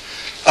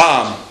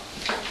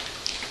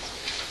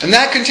 And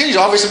that continues.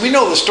 Obviously, we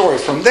know the story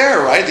from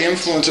there, right? The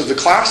influence of the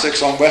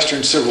classics on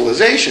Western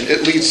civilization.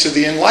 It leads to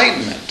the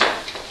Enlightenment.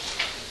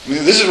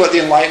 This is what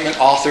the Enlightenment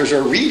authors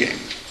are reading.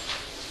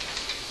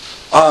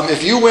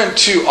 If you went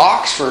to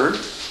Oxford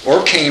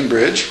or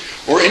Cambridge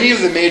or any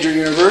of the major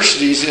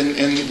universities in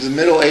the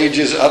Middle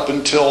Ages up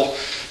until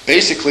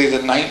basically the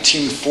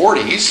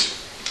 1940s,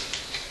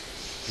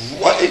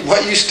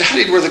 what you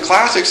studied were the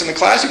classics, and the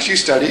classics you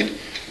studied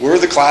were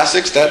the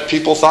classics that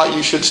people thought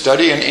you should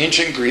study in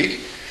ancient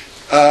Greek,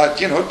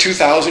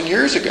 2,000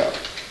 years ago.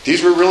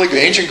 These were really good.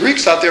 Ancient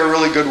Greeks thought they were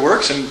really good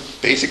works, and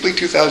basically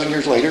 2,000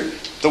 years later,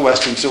 the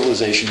Western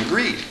civilization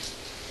agreed.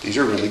 These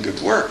are really good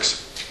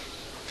works.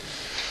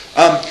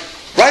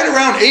 Right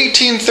around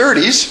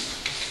 1830s,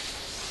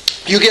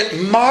 you get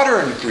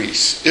modern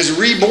Greece is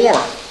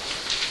reborn.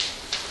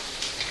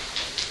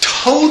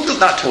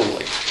 Not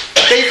totally.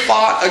 They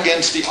fought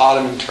against the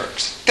Ottoman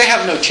Turks. They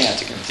have no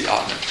chance against the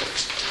Ottoman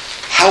Turks.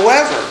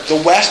 However,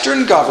 the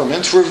Western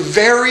governments were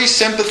very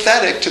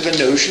sympathetic to the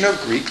notion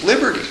of Greek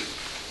liberty.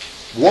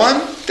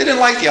 One, they didn't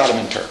like the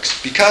Ottoman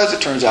Turks because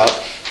it turns out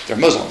they're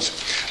Muslims.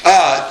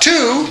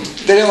 Two,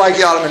 they didn't like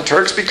the Ottoman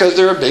Turks because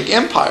they're a big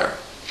empire.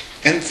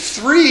 And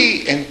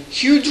three, and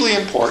hugely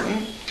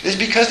important, is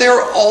because they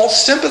were all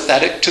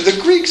sympathetic to the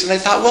Greeks. And they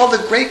thought, well,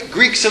 the great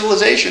Greek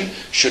civilization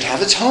should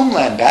have its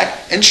homeland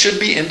back and should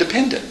be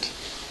independent.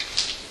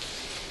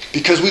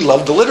 Because we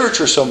love the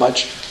literature so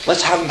much,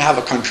 let's have them have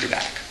a country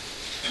back.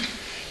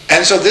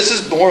 And so this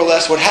is more or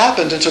less what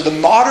happened. And so the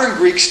modern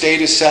Greek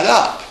state is set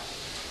up.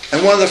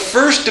 And one of the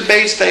first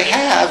debates they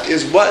have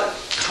is what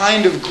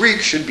kind of Greek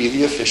should be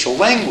the official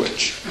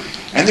language.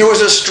 And there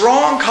was a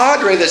strong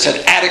cadre that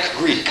said Attic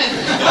Greek.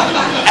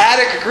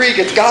 Attic Greek,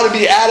 it's got to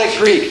be Attic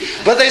Greek.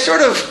 But they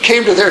sort of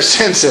came to their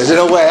senses in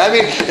a way. I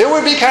mean, it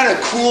would be kind of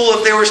cool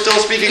if they were still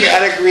speaking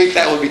Attic Greek.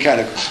 That would be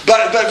kind of cool.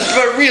 But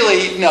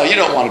really, no, you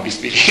don't want to be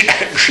speaking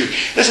Attic Greek.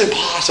 This is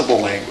impossible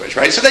language,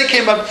 right? So they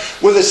came up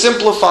with a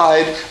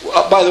simplified,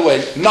 by the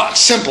way, not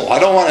simple. I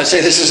don't want to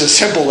say this is a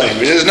simple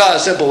language. It is not a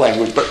simple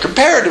language. But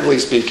comparatively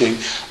speaking,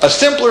 a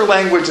simpler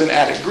language than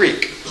Attic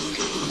Greek,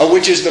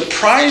 which is the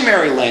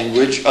primary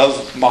language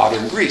of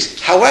modern Greece.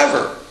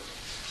 However,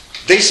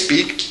 they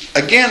speak,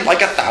 again,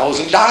 like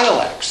 1,000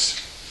 dialects.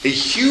 A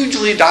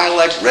hugely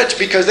dialect-rich,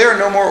 because they are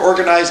no more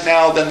organized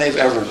now than they've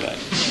ever been.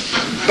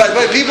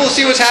 But people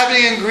see what's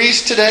happening in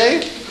Greece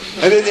today.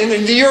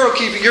 And the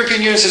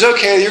European Union says,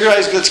 okay, you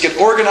guys, let's get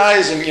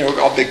organized, and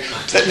all big.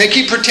 And they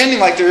keep pretending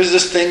like there is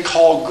this thing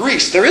called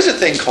Greece. There is a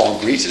thing called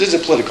Greece. It is a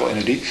political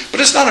entity,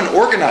 but it's not an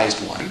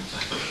organized one.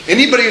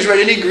 Anybody who's read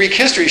any Greek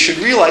history should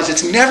realize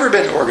it's never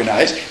been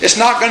organized. It's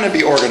not going to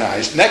be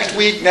organized. Next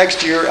week,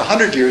 next year,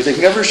 100 years, they've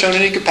never shown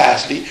any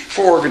capacity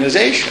for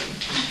organization.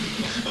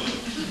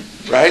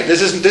 Right?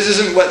 This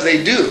isn't what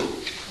they do.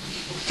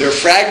 They're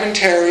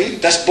fragmentary.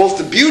 That's both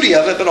the beauty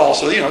of it, but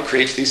also,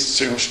 creates these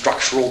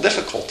structural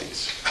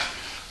difficulties.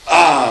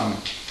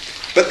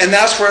 And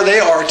that's where they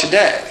are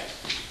today.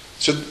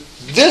 So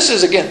this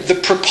is, again, the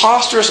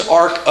preposterous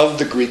arc of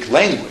the Greek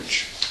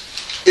language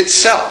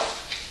itself.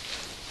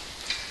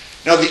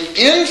 Now, the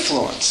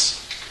influence,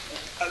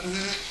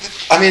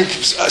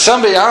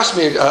 somebody asked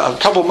me a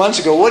couple months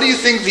ago, what do you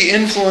think the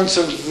influence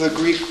of the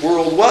Greek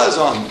world was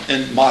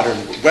in modern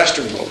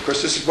Western world? Of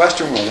course, this is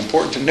Western world,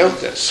 important to note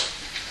this.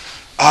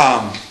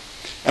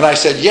 And I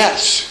said,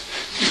 yes.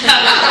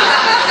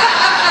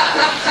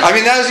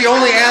 That was the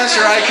only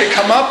answer I could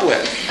come up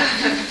with.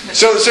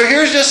 So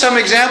here's just some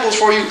examples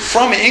for you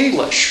from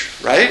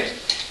English, right?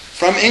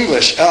 From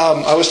English.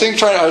 I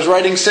was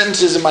writing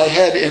sentences in my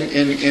head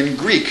in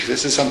Greek.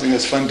 This is something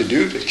that's fun to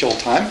do, to kill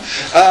time.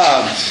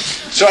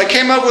 So I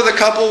came up with a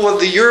couple with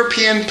the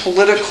European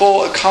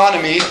political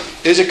economy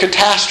is a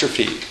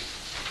catastrophe.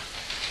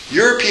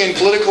 European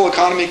political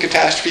economy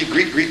catastrophe,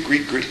 Greek, Greek,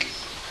 Greek, Greek.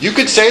 You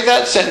could say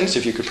that sentence,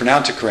 if you could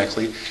pronounce it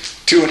correctly,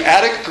 to an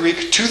Attic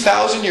Greek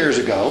 2,000 years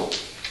ago,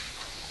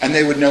 and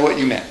they would know what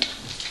you meant.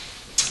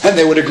 And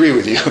they would agree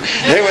with you.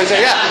 They would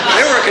say, yeah,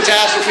 they were a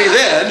catastrophe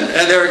then,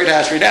 and they're a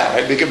catastrophe now.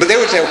 Right? But they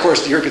would say, of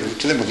course, to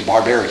them were the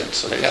barbarians.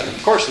 So yeah,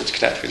 of course it's a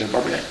catastrophe, they're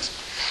barbarians.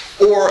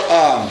 Or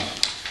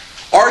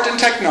art and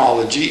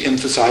technology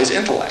emphasize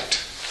intellect.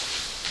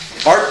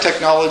 Art,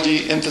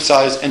 technology,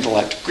 emphasize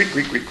intellect. Greek,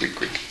 Greek, Greek, Greek,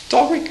 Greek. It's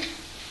all Greek.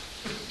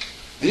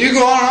 And you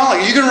go on and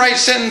on. You can write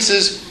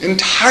sentences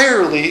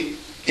entirely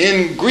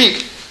in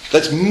Greek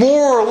that's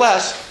more or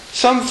less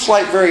some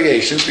slight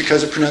variations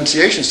because of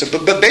pronunciation stuff,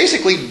 but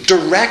basically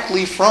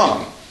directly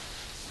from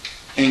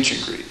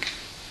ancient Greek.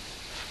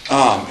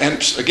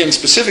 And again,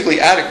 specifically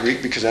Attic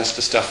Greek, because that's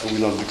the stuff that we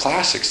love the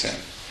classics in.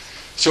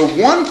 So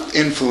one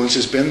influence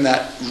has been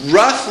that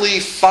roughly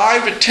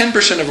 5 to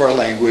 10% of our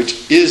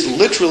language is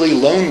literally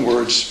loan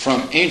words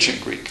from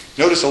ancient Greek.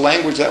 Notice a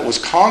language that was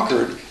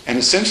conquered and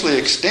essentially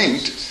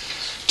extinct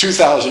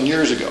 2,000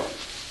 years ago.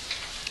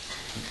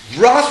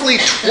 Roughly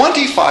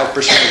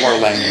 25% of our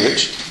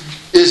language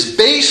is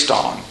based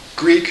on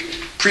Greek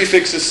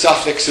prefixes,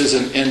 suffixes,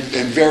 and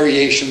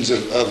variations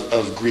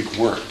of Greek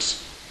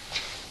words.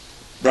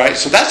 Right?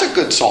 So that's a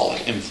good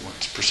solid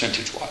influence,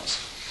 percentage-wise.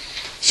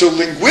 So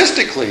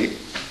linguistically,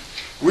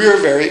 we are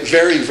very,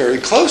 very, very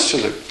close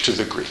to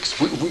the Greeks.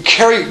 We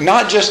carry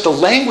not just the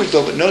language,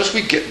 though, but notice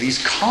we get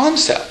these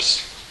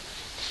concepts.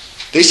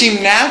 They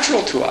seem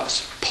natural to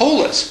us.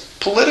 Polis,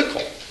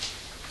 political.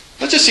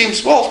 That just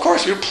seems, well, of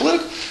course, you're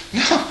political.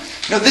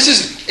 No, this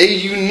is a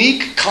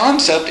unique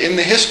concept in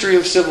the history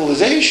of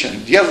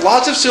civilization. You have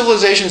lots of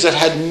civilizations that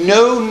had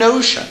no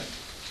notion,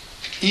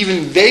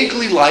 even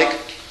vaguely like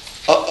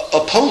a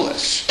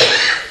polis.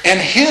 And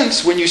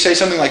hence, when you say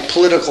something like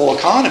political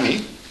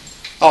economy,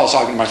 I was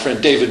talking to my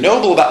friend David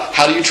Noble about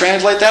how do you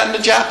translate that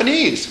into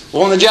Japanese.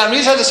 Well, when the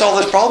Japanese had to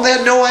solve this problem, they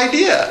had no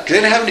idea.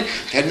 Because they didn't have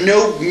they had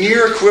no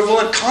near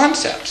equivalent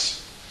concepts.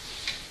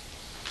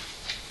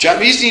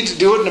 Japanese need to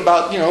do it in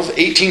about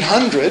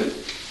 1800.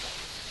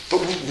 But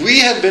we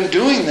had been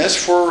doing this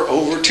for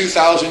over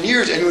 2,000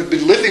 years and would be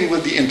living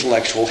with the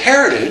intellectual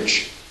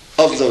heritage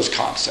of those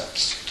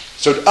concepts.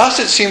 So to us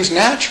it seems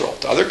natural.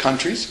 To other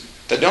countries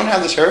that don't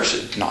have this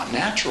heritage, not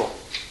natural.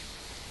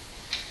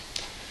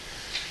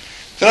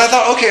 Then I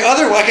thought, okay,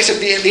 like I said,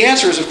 the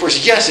answer is, of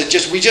course, yes.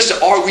 We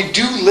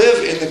do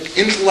live in the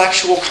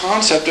intellectual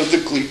concept of the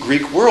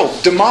Greek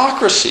world,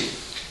 democracy.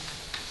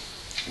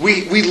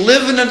 We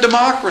live in a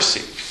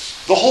democracy.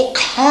 The whole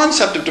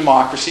concept of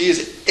democracy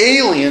is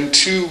alien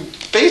to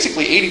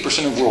basically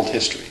 80% of world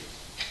history.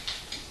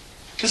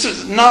 This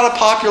is not a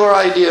popular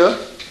idea.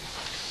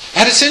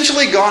 Had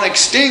essentially gone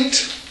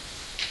extinct,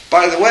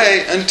 by the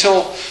way,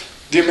 until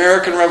the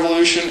American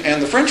Revolution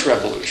and the French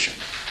Revolution.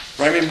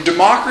 Right? I mean,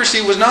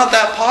 democracy was not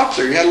that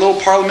popular. You had a little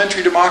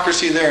parliamentary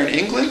democracy there in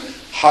England,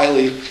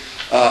 highly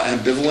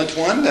ambivalent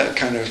one that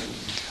kind of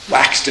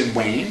waxed and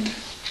waned.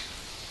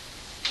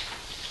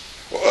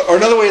 Or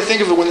another way to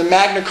think of it, when the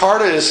Magna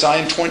Carta is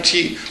signed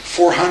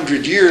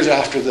 2,400 years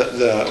after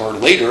or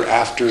later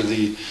after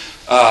the,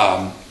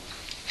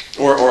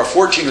 or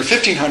 14 or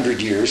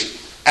 1,500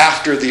 years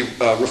after the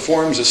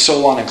reforms of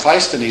Solon and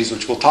Cleisthenes,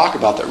 which we'll talk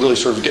about, that really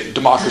sort of get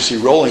democracy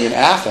rolling in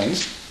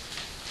Athens,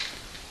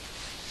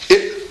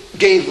 it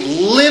gave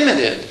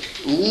limited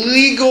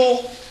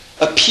legal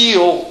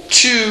appeal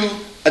to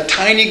a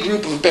tiny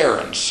group of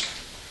barons.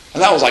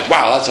 And that was like,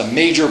 wow, that's a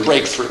major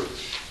breakthrough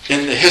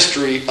in the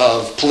history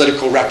of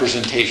political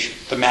representation,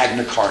 the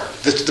Magna Carta.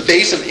 That's the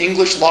base of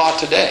English law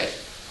today.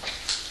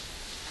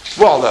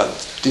 Well,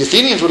 the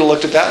Athenians would have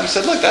looked at that and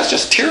said, look, that's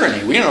just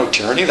tyranny. We know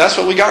tyranny. That's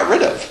what we got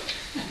rid of.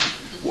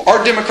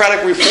 Our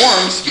democratic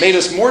reforms made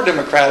us more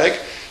democratic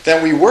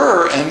than we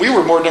were, and we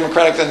were more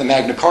democratic than the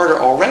Magna Carta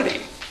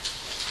already.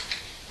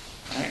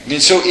 Right? I mean,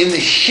 so in the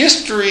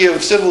history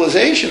of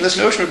civilization, this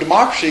notion of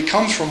democracy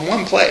comes from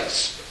one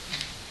place.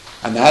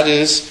 And that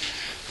is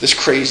this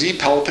crazy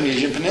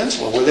Peloponnesian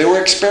Peninsula, where they were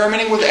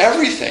experimenting with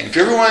everything. If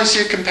you ever want to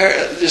see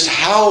just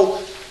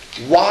how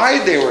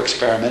wide they were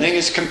experimenting,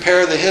 is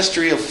compare the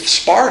history of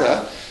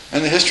Sparta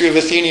and the history of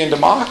Athenian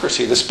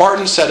democracy. The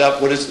Spartans set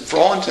up what is, for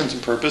all intents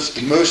and purposes,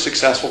 the most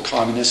successful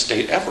communist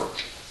state ever.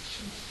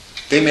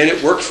 They made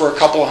it work for a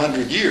couple of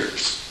hundred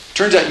years.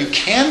 Turns out you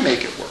can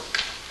make it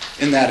work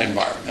in that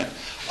environment.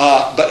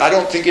 But I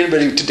don't think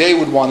anybody today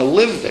would want to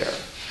live there.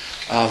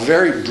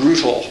 Very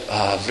brutal,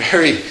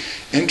 very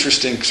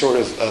interesting sort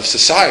of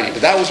society.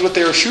 But that was what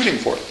they were shooting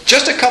for.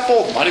 Just a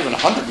couple, not even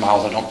 100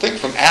 miles, I don't think,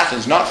 from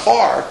Athens, not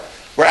far,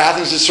 where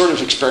Athens is sort of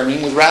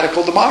experimenting with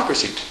radical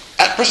democracy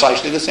at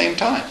precisely the same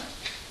time.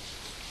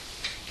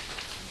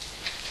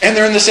 And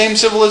they're in the same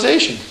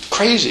civilization.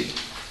 Crazy.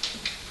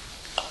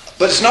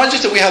 But it's not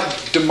just that we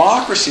have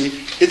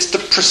democracy, it's the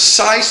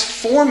precise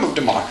form of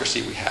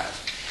democracy we have.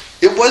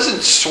 It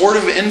wasn't sort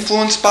of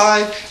influenced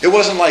by, it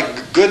wasn't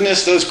like,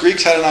 goodness, those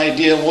Greeks had an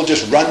idea and we'll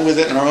just run with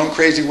it in our own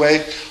crazy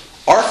way.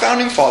 Our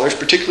founding fathers,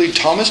 particularly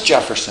Thomas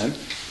Jefferson,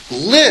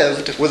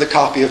 lived with a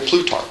copy of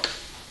Plutarch.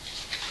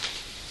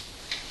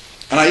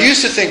 And I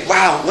used to think,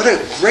 wow, what a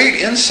great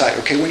insight.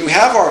 Okay, when you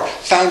have our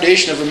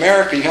foundation of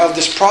America, you have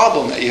this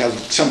problem that you have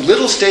some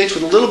little states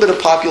with a little bit of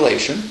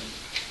population,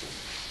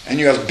 and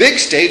you have big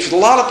states with a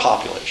lot of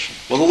population.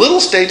 Well, the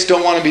little states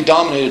don't want to be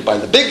dominated by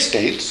the big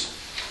states,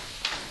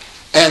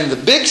 and the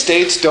big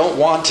states don't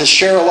want to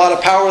share a lot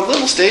of power with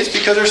little states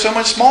because they're so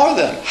much smaller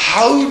than them.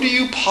 How do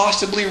you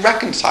possibly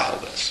reconcile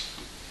this?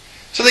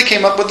 So they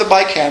came up with the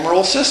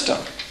bicameral system,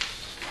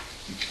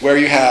 where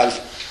you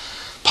have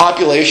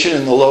population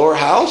in the lower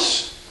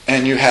house,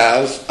 and you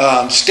have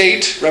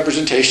state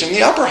representation in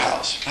the upper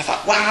house. I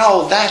thought,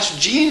 wow, that's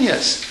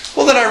genius.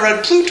 Well, then I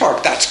read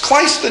Plutarch. That's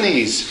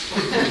Cleisthenes.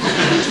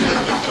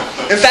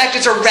 In fact,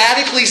 it's a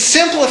radically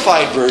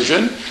simplified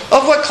version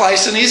of what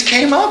Cleisthenes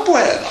came up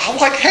with. I'm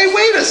like, hey,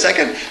 wait a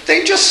second.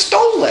 They just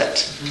stole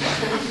it.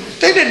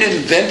 They didn't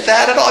invent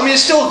that at all. I mean,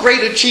 it's still a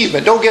great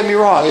achievement. Don't get me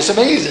wrong. It's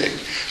amazing.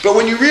 But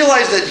when you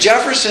realize that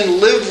Jefferson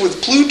lived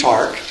with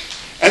Plutarch,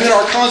 and then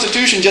our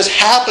Constitution just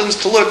happens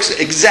to look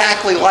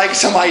exactly like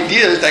some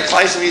ideas that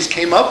Cleisthenes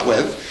came up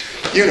with,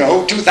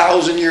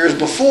 2,000 years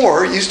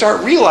before, you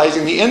start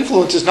realizing the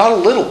influence is not a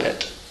little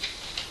bit.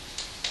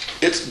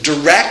 It's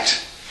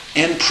direct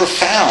and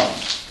profound.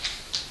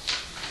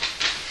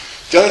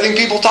 The other thing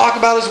people talk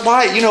about is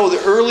why,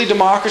 the early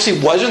democracy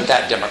wasn't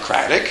that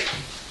democratic,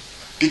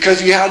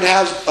 because you had to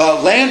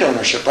have land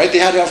ownership, right? They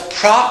had to have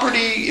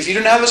property. If you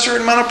didn't have a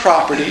certain amount of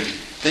property,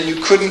 then you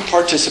couldn't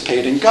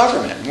participate in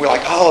government. And we're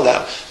like, oh,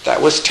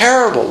 that was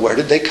terrible. Where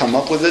did they come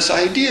up with this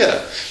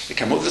idea? They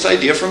come up with this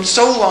idea from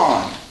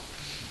Solon.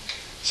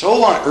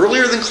 Solon,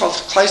 earlier than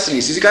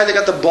Cleisthenes, he's the guy that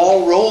got the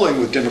ball rolling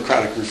with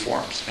democratic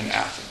reforms in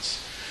Athens.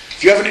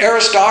 If you have an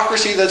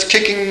aristocracy that's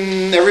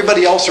kicking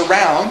everybody else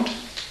around,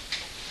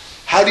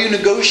 how do you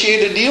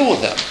negotiate a deal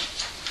with them?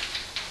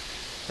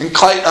 And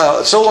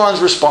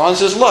Solon's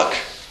response is, look,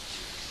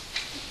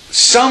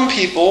 some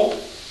people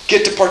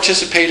get to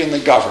participate in the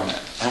government,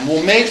 and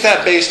we'll make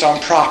that based on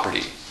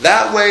property.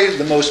 That way,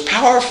 the most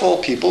powerful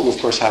people, who of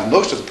course have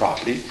most of the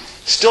property,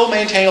 still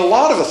maintain a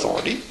lot of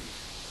authority,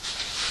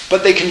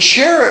 but they can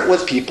share it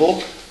with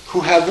people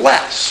who have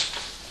less.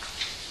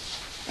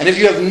 And if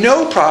you have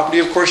no property,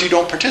 of course, you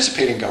don't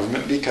participate in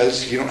government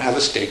because you don't have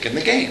a stake in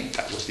the game.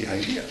 That was the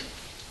idea.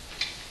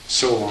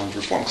 Solon's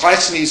reform.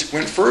 Cleisthenes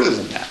went further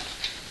than that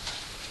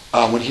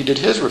when he did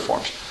his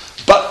reforms.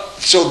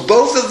 So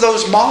both of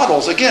those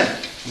models, again,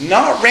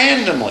 not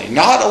randomly,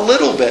 not a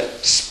little bit,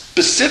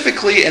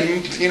 specifically,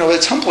 and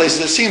at some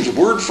places it seems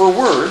word for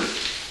word,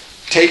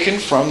 taken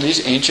from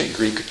these ancient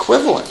Greek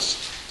equivalents.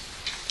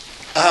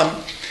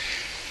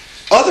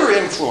 Other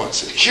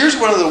influences. Here's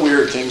one of the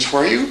weird things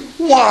for you.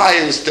 Why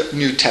is the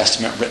New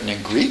Testament written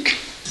in Greek?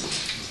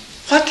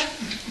 What?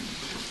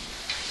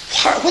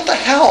 What the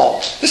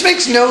hell? This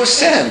makes no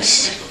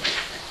sense.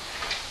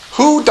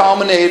 Who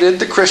dominated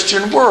the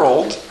Christian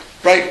world?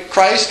 Right?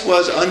 Christ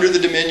was under the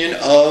dominion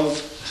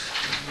of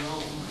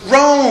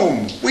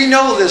Rome. We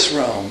know this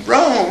Rome.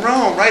 Rome,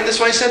 right? That's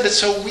why I said that's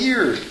so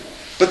weird.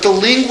 But the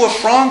lingua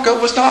franca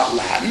was not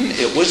Latin,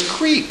 it was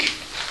Greek.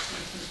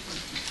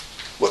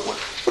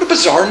 What a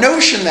bizarre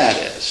notion that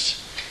is.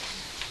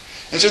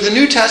 And so the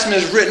New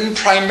Testament is written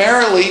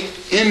primarily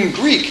in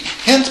Greek.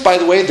 Hence, by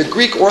the way, the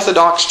Greek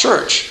Orthodox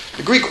Church.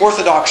 The Greek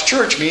Orthodox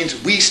Church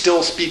means we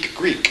still speak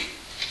Greek.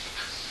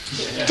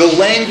 The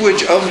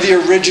language of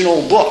the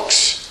original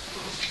books.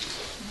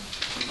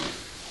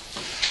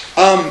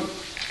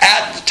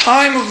 At the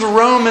time of the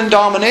Roman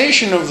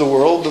domination of the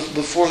world,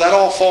 before that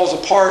all falls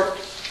apart,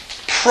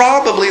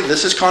 probably,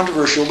 this is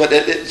controversial, but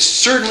it's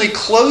certainly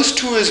close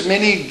to as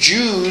many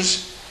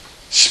Jews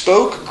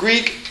spoke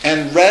Greek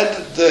and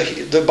read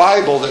the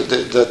Bible,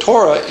 the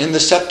Torah, in the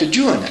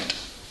Septuagint,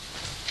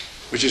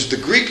 which is the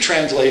Greek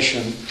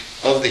translation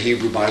of the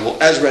Hebrew Bible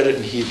as read it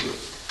in Hebrew.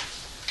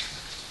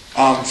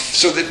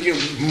 So that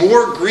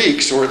more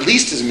Greeks, or at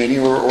least as many,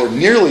 or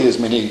nearly as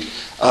many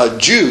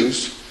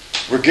Jews,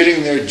 were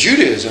getting their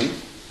Judaism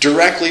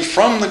directly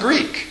from the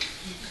Greek.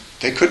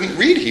 They couldn't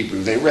read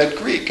Hebrew. They read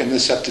Greek, and the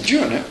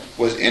Septuagint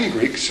was in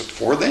Greek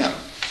for them.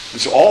 And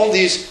so all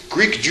these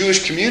Greek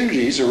Jewish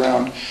communities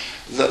around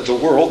the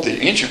world, the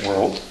ancient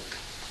world,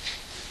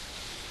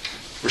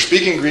 were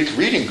speaking Greek,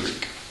 reading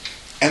Greek.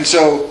 And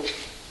so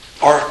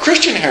our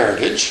Christian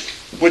heritage,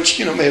 which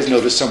may have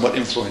noticed somewhat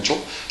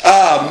influential,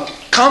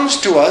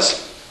 comes to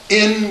us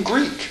in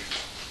Greek.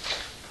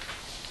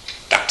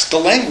 That's the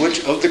language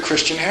of the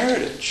Christian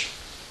heritage.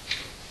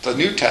 The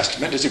New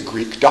Testament is a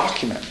Greek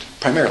document,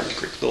 primarily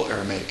Greek, a little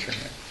Aramaic here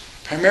and there.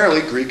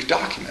 Primarily Greek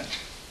document.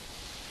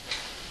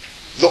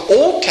 The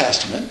Old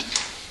Testament,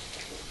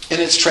 in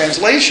its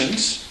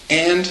translations,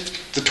 and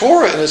the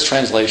Torah in its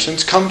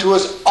translations, come to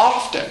us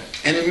often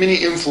and in many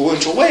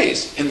influential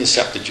ways in the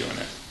Septuagint,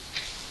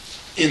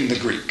 in the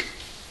Greek.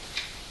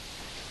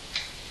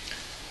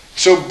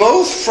 So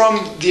both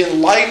from the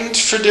enlightened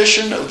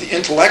tradition, of the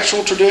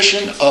intellectual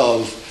tradition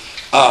of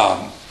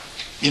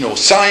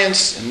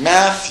science and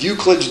math,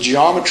 Euclid's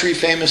Geometry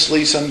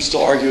famously, some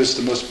still argue it's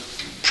the most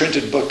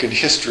printed book in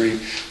history,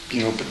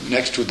 but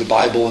next to the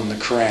Bible and the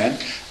Quran.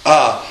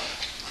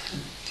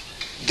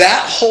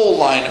 That whole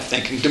line of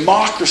thinking,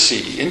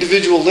 democracy,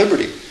 individual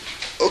liberty,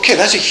 okay,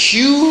 that's a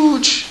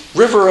huge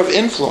river of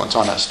influence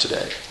on us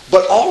today.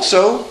 But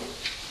also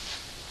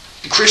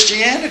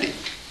Christianity.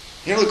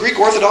 The Greek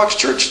Orthodox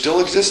Church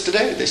still exists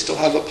today. They still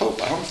have a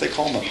pope. I don't know if they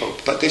call him a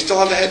pope, but they still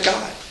have a head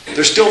guy.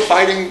 They're still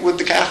fighting with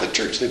the Catholic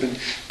Church. They've been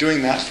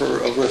doing that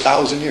for over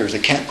 1,000 years. They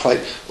can't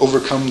quite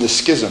overcome the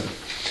schism.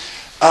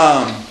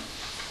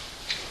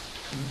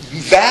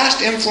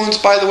 Vast influence,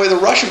 by the way, the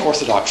Russian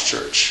Orthodox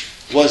Church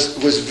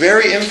was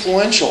very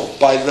influential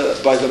by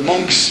the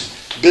monks,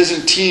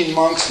 Byzantine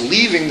monks,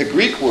 leaving the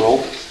Greek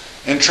world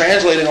and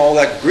translating all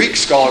that Greek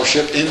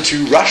scholarship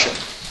into Russian.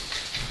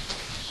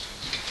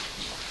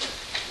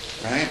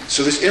 Right?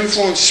 So this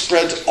influence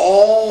spreads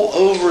all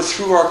over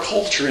through our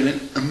culture in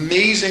an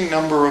amazing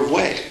number of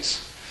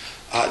ways.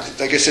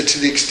 Like I said, to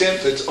the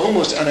extent that it's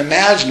almost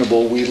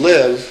unimaginable we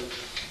live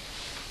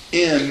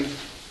in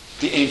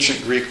the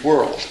ancient Greek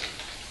world.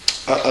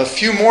 A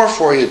few more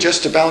for you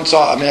just to bounce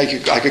off.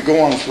 I could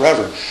go on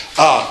forever.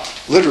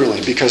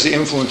 Literally, because the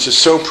influence is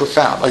so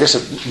profound. Like I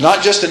said,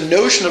 not just the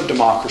notion of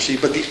democracy,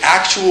 but the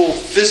actual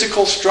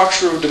physical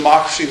structure of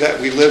democracy that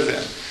we live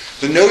in.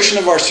 The notion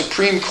of our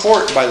Supreme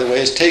Court, by the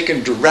way, is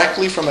taken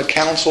directly from a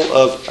council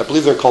of, I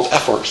believe they're called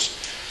ephors,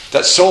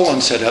 that Solon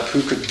set up,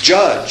 who could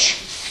judge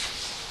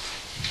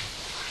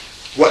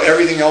what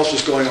everything else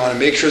was going on and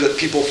make sure that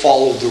people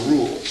followed the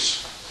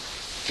rules.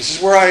 This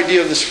is where our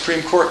idea of the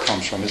Supreme Court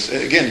comes from.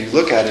 Again, you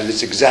look at it,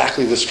 it's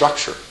exactly the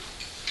structure.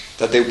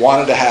 That they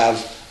wanted to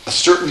have a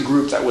certain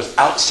group that was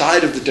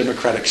outside of the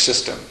democratic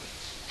system,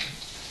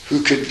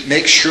 who could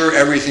make sure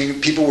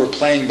people were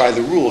playing by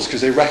the rules,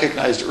 because they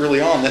recognized early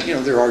on that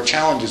there are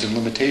challenges and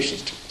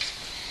limitations to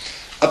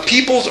it. A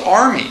people's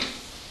army.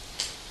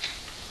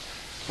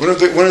 One of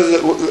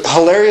the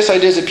hilarious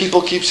ideas that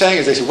people keep saying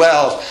is they say,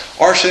 well, if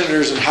our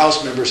senators and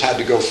House members had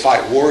to go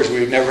fight wars, we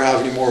would never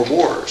have any more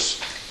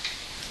wars.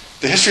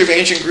 The history of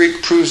ancient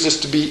Greek proves this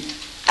to be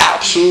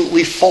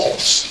absolutely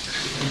false.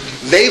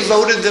 They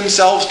voted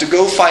themselves to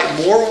go fight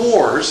more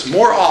wars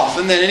more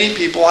often than any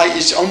people.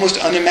 It's almost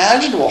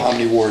unimaginable how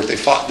many wars they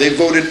fought. They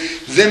voted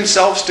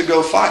themselves to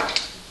go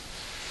fight.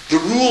 The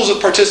rules of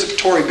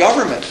participatory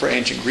government for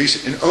ancient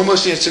Greece in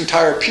almost its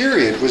entire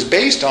period was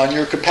based on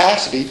your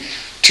capacity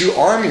to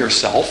arm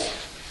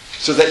yourself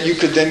so that you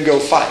could then go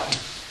fight.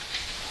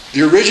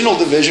 The original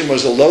division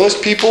was the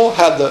lowest people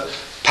had the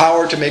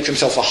power to make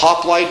themselves a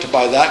hoplite, to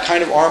buy that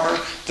kind of armor.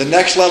 The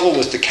next level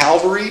was the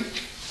cavalry.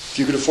 If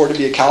you could afford to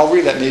be a cavalry,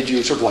 that made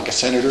you sort of like a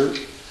senator.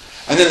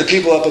 And then the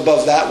people up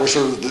above that were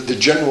sort of the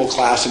general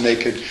class, and they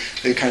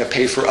kind of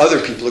pay for other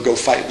people to go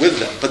fight with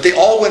them. But they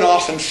all went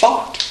off and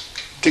fought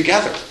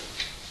together.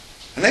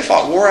 And they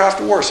fought war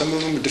after war. Some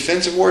of them were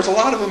defensive wars, a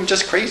lot of them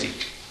just crazy.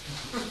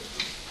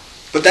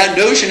 But that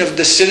notion of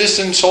the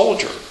citizen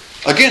soldier,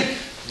 again,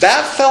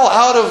 that fell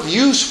out of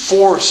use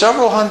for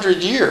several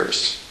hundred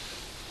years.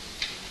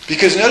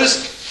 Because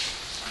notice,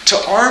 to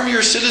arm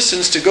your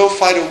citizens to go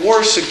fight a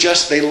war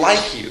suggests they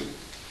like you.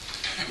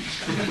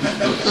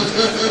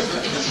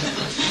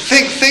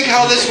 Think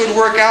how this would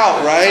work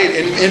out, right?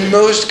 In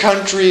most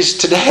countries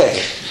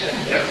today.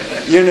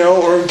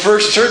 Or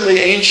certainly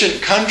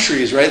ancient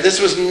countries, right?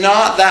 This was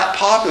not that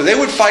popular. They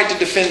would fight to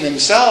defend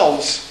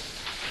themselves.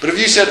 But if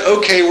you said,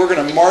 okay, we're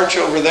going to march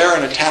over there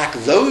and attack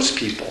those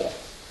people,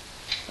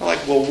 they're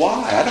like, well,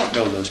 why? I don't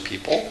know those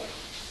people.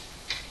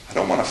 I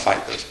don't want to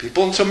fight those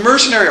people. And so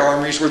mercenary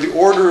armies were the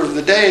order of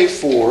the day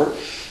for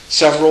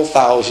several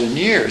thousand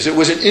years. It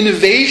was an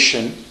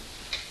innovation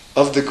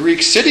of the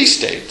Greek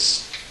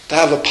city-states to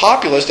have a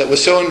populace that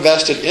was so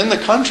invested in the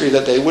country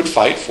that they would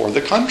fight for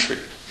the country.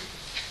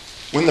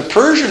 When the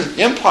Persian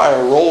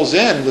Empire rolls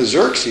in with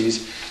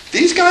Xerxes,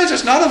 these guys,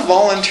 it's not a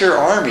volunteer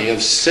army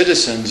of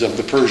citizens of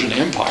the Persian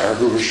Empire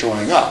who are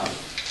showing up.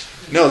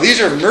 No, these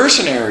are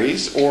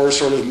mercenaries or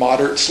sort of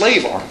moderate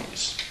slave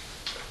armies.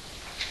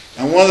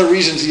 And one of the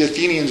reasons the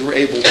Athenians were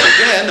able to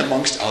win,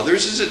 amongst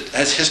others, is that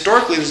as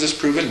historically this is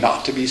proven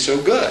not to be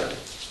so good.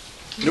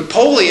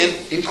 Napoleon,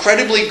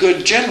 incredibly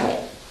good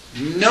general,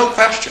 no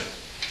question.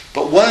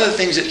 But one of the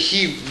things that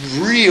he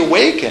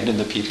reawakened in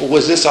the people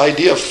was this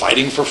idea of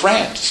fighting for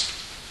France.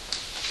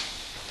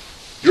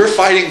 You're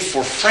fighting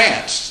for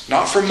France,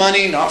 not for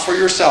money, not for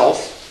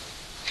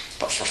yourself,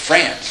 but for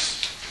France.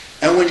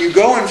 And when you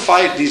go and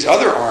fight these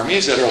other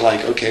armies that are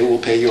like, okay, we'll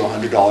pay you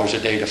 $100 a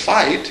day to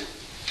fight,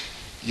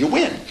 you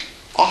win.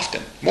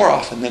 Often. More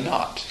often than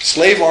not.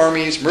 Slave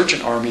armies,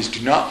 merchant armies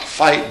do not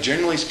fight,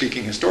 generally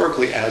speaking,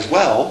 historically, as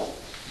well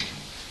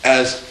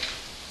as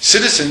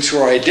citizens who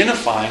are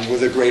identifying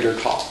with a greater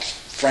cause.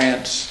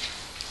 France,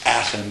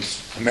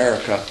 Athens,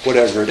 America,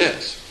 whatever it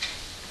is.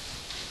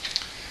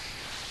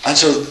 And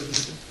so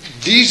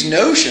these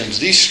notions,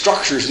 these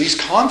structures, these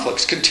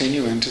conflicts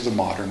continue into the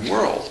modern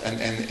world. And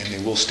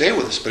they will stay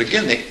with us. But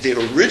again, they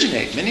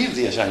originate, many of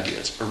these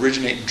ideas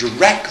originate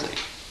directly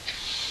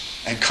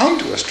and come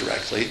to us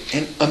directly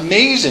and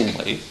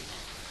amazingly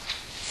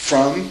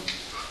from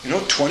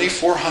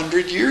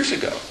 2,400 years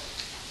ago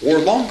or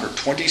longer,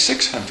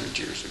 2,600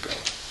 years ago.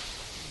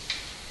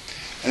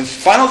 And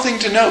final thing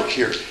to note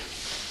here,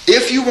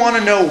 if you want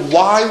to know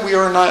why we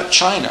are not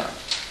China,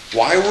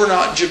 why we're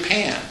not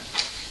Japan,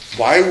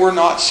 why we're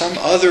not some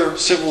other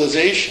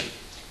civilization,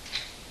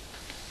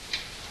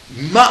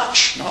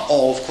 much, not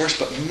all of course,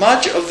 but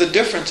much of the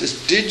difference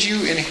is, did you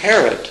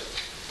inherit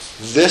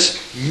this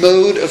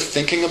mode of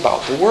thinking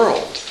about the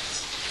world?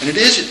 And it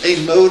is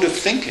a mode of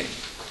thinking.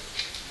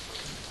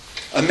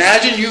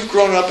 Imagine you've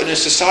grown up in a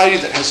society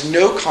that has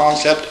no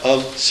concept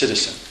of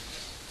citizen.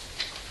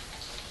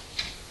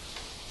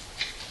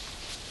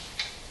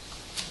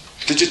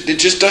 It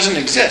just doesn't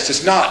exist.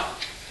 It's not.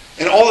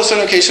 And all of a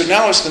sudden, okay, so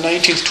now it's the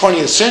 19th,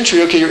 20th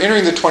century. Okay, you're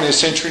entering the 20th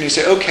century and you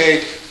say,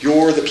 okay,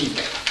 you're the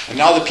people. And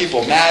now the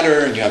people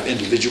matter and you have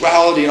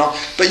individuality and all.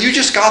 But you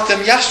just got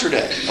them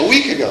yesterday, a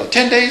week ago,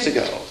 10 days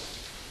ago.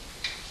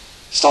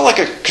 It's not like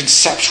a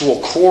conceptual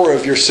core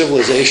of your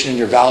civilization and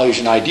your values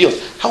and ideals,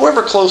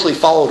 however closely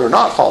followed or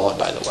not followed,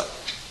 by the way.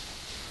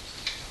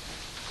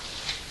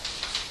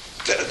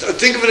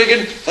 Think of it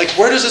again, like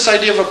where does this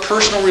idea of a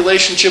personal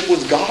relationship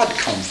with God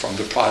come from,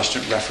 the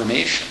Protestant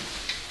Reformation?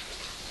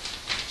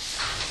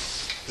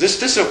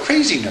 This is a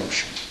crazy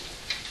notion.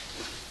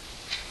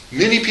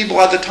 Many people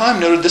at the time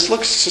noted this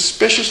looks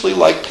suspiciously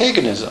like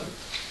paganism,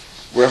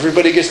 where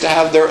everybody gets to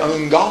have their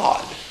own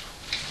God.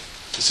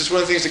 This is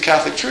one of the things the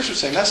Catholic Church was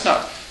saying. That's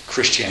not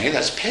Christianity,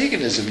 that's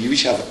paganism. You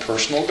each have a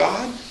personal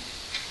God.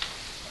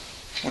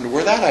 I wonder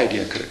where that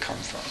idea could have come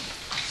from.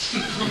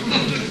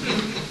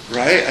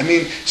 Right? I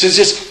mean, so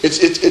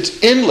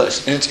it's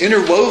endless and it's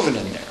interwoven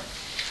in there.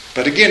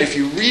 But again, if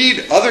you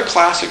read other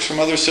classics from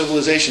other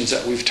civilizations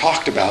that we've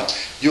talked about,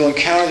 you'll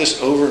encounter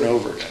this over and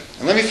over again.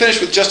 And let me finish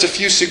with just a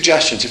few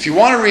suggestions. If you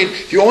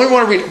only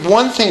want to read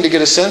one thing to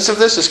get a sense of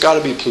this, it's got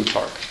to be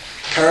Plutarch.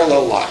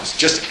 Parallel lives.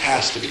 Just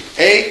has to be.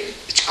 A,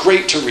 it's It's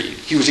great to read.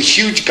 He was a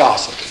huge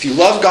gossip. If you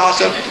love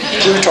gossip,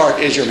 Plutarch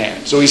is your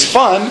man. So he's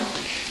fun,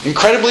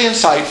 incredibly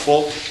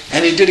insightful,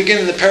 and he did, again,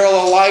 in the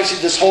Parallel Lives, he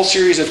did this whole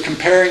series of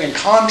comparing and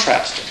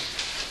contrasting.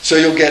 So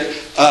you'll get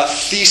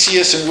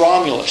Theseus and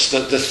Romulus,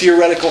 the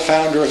theoretical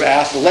founder of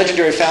Athens, the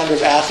legendary founder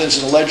of Athens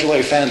and the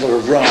legendary founder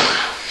of Rome.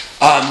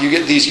 You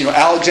get these,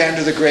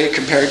 Alexander the Great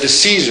compared to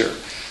Caesar.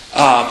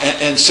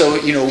 And so,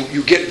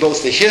 you get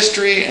both the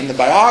history and the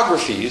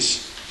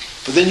biographies,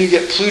 but then you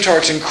get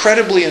Plutarch's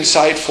incredibly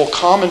insightful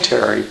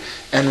commentary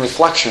and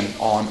reflection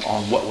on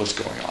what was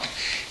going on.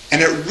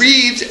 And it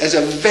reads as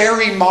a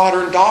very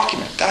modern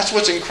document. That's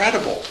what's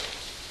incredible.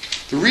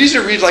 The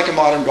reason it reads like a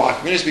modern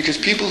document is because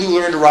people who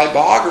learned to write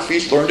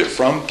biographies learned it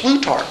from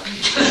Plutarch.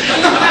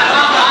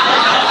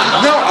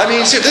 No,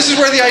 this is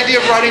where the idea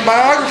of writing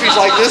biographies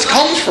like this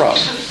comes from.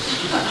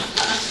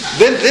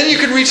 Then you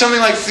can read something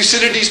like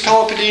Thucydides'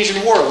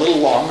 Peloponnesian War, a little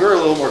longer, a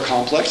little more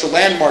complex. The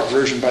landmark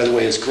version, by the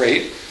way, is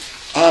great.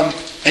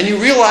 And you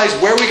realize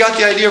where we got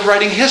the idea of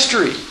writing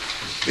history.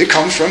 It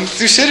comes from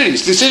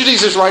Thucydides.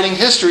 Thucydides is writing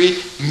history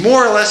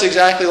more or less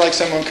exactly like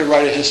someone could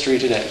write a history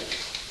today.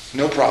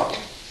 No problem.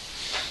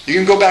 You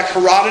can go back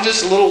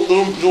Herodotus, a little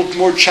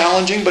more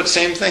challenging, but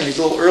same thing. He's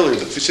a little earlier.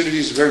 But Thucydides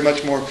is very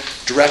much more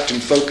direct and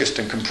focused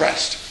and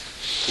compressed,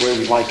 the way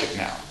we like it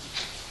now.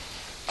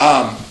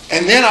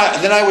 And then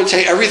I would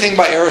say everything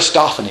by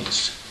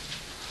Aristophanes.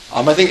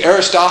 I think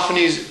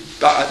Aristophanes,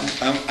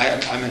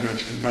 I'm in a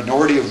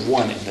minority of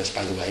one in this,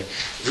 by the way.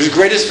 The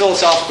greatest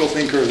philosophical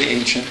thinker of the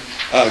ancient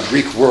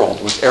Greek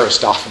world was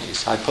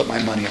Aristophanes. I put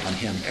my money on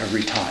him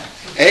every time.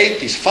 A,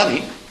 he's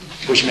funny,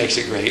 which makes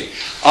it great.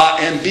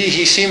 And B,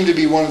 he seemed to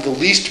be one of the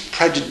least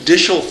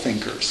prejudicial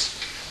thinkers.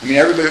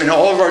 Everybody, in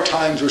all of our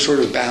times, we're sort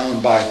of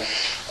bound by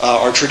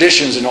our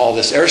traditions and all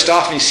this.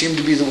 Aristophanes seemed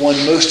to be the one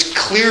most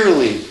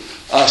clearly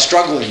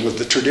struggling with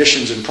the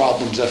traditions and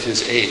problems of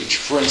his age.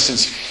 For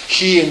instance,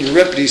 he and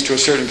Euripides, to a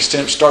certain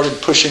extent,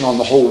 started pushing on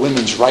the whole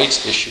women's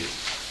rights issue.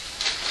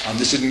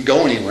 This didn't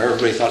go anywhere.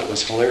 Everybody thought it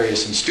was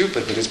hilarious and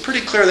stupid, but it's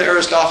pretty clear that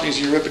Aristophanes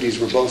and Euripides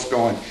were both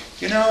going,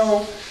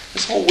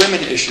 this whole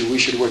women issue, we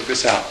should work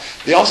this out.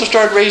 They also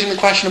started raising the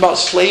question about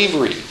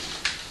slavery.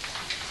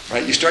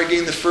 Right? You start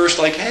getting the first,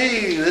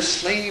 hey, this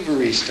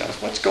slavery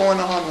stuff, what's going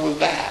on with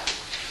that?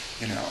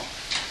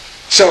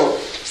 So,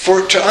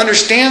 to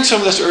understand some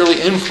of this early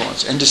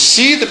influence and to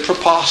see the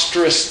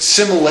preposterous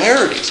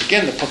similarities,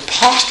 again, the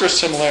preposterous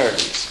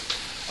similarities,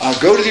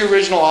 go to the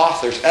original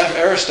authors,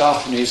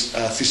 Aristophanes,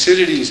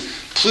 Thucydides,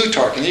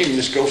 Plutarch, and then you can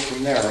just go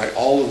from there, right?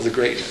 All of the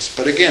greatness.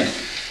 But again,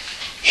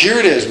 here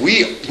it is.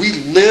 We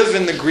live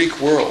in the Greek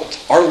world.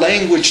 Our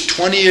language,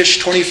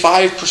 20-ish,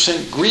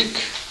 25%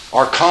 Greek.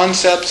 Our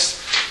concepts,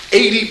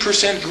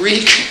 80%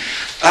 Greek.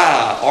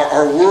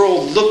 Our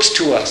world looks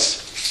to us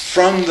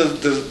from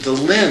the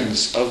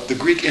lens of the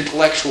Greek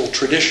intellectual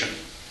tradition.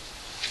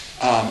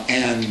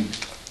 And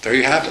there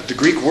you have it, the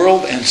Greek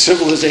world and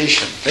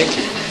civilization. Thank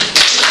you.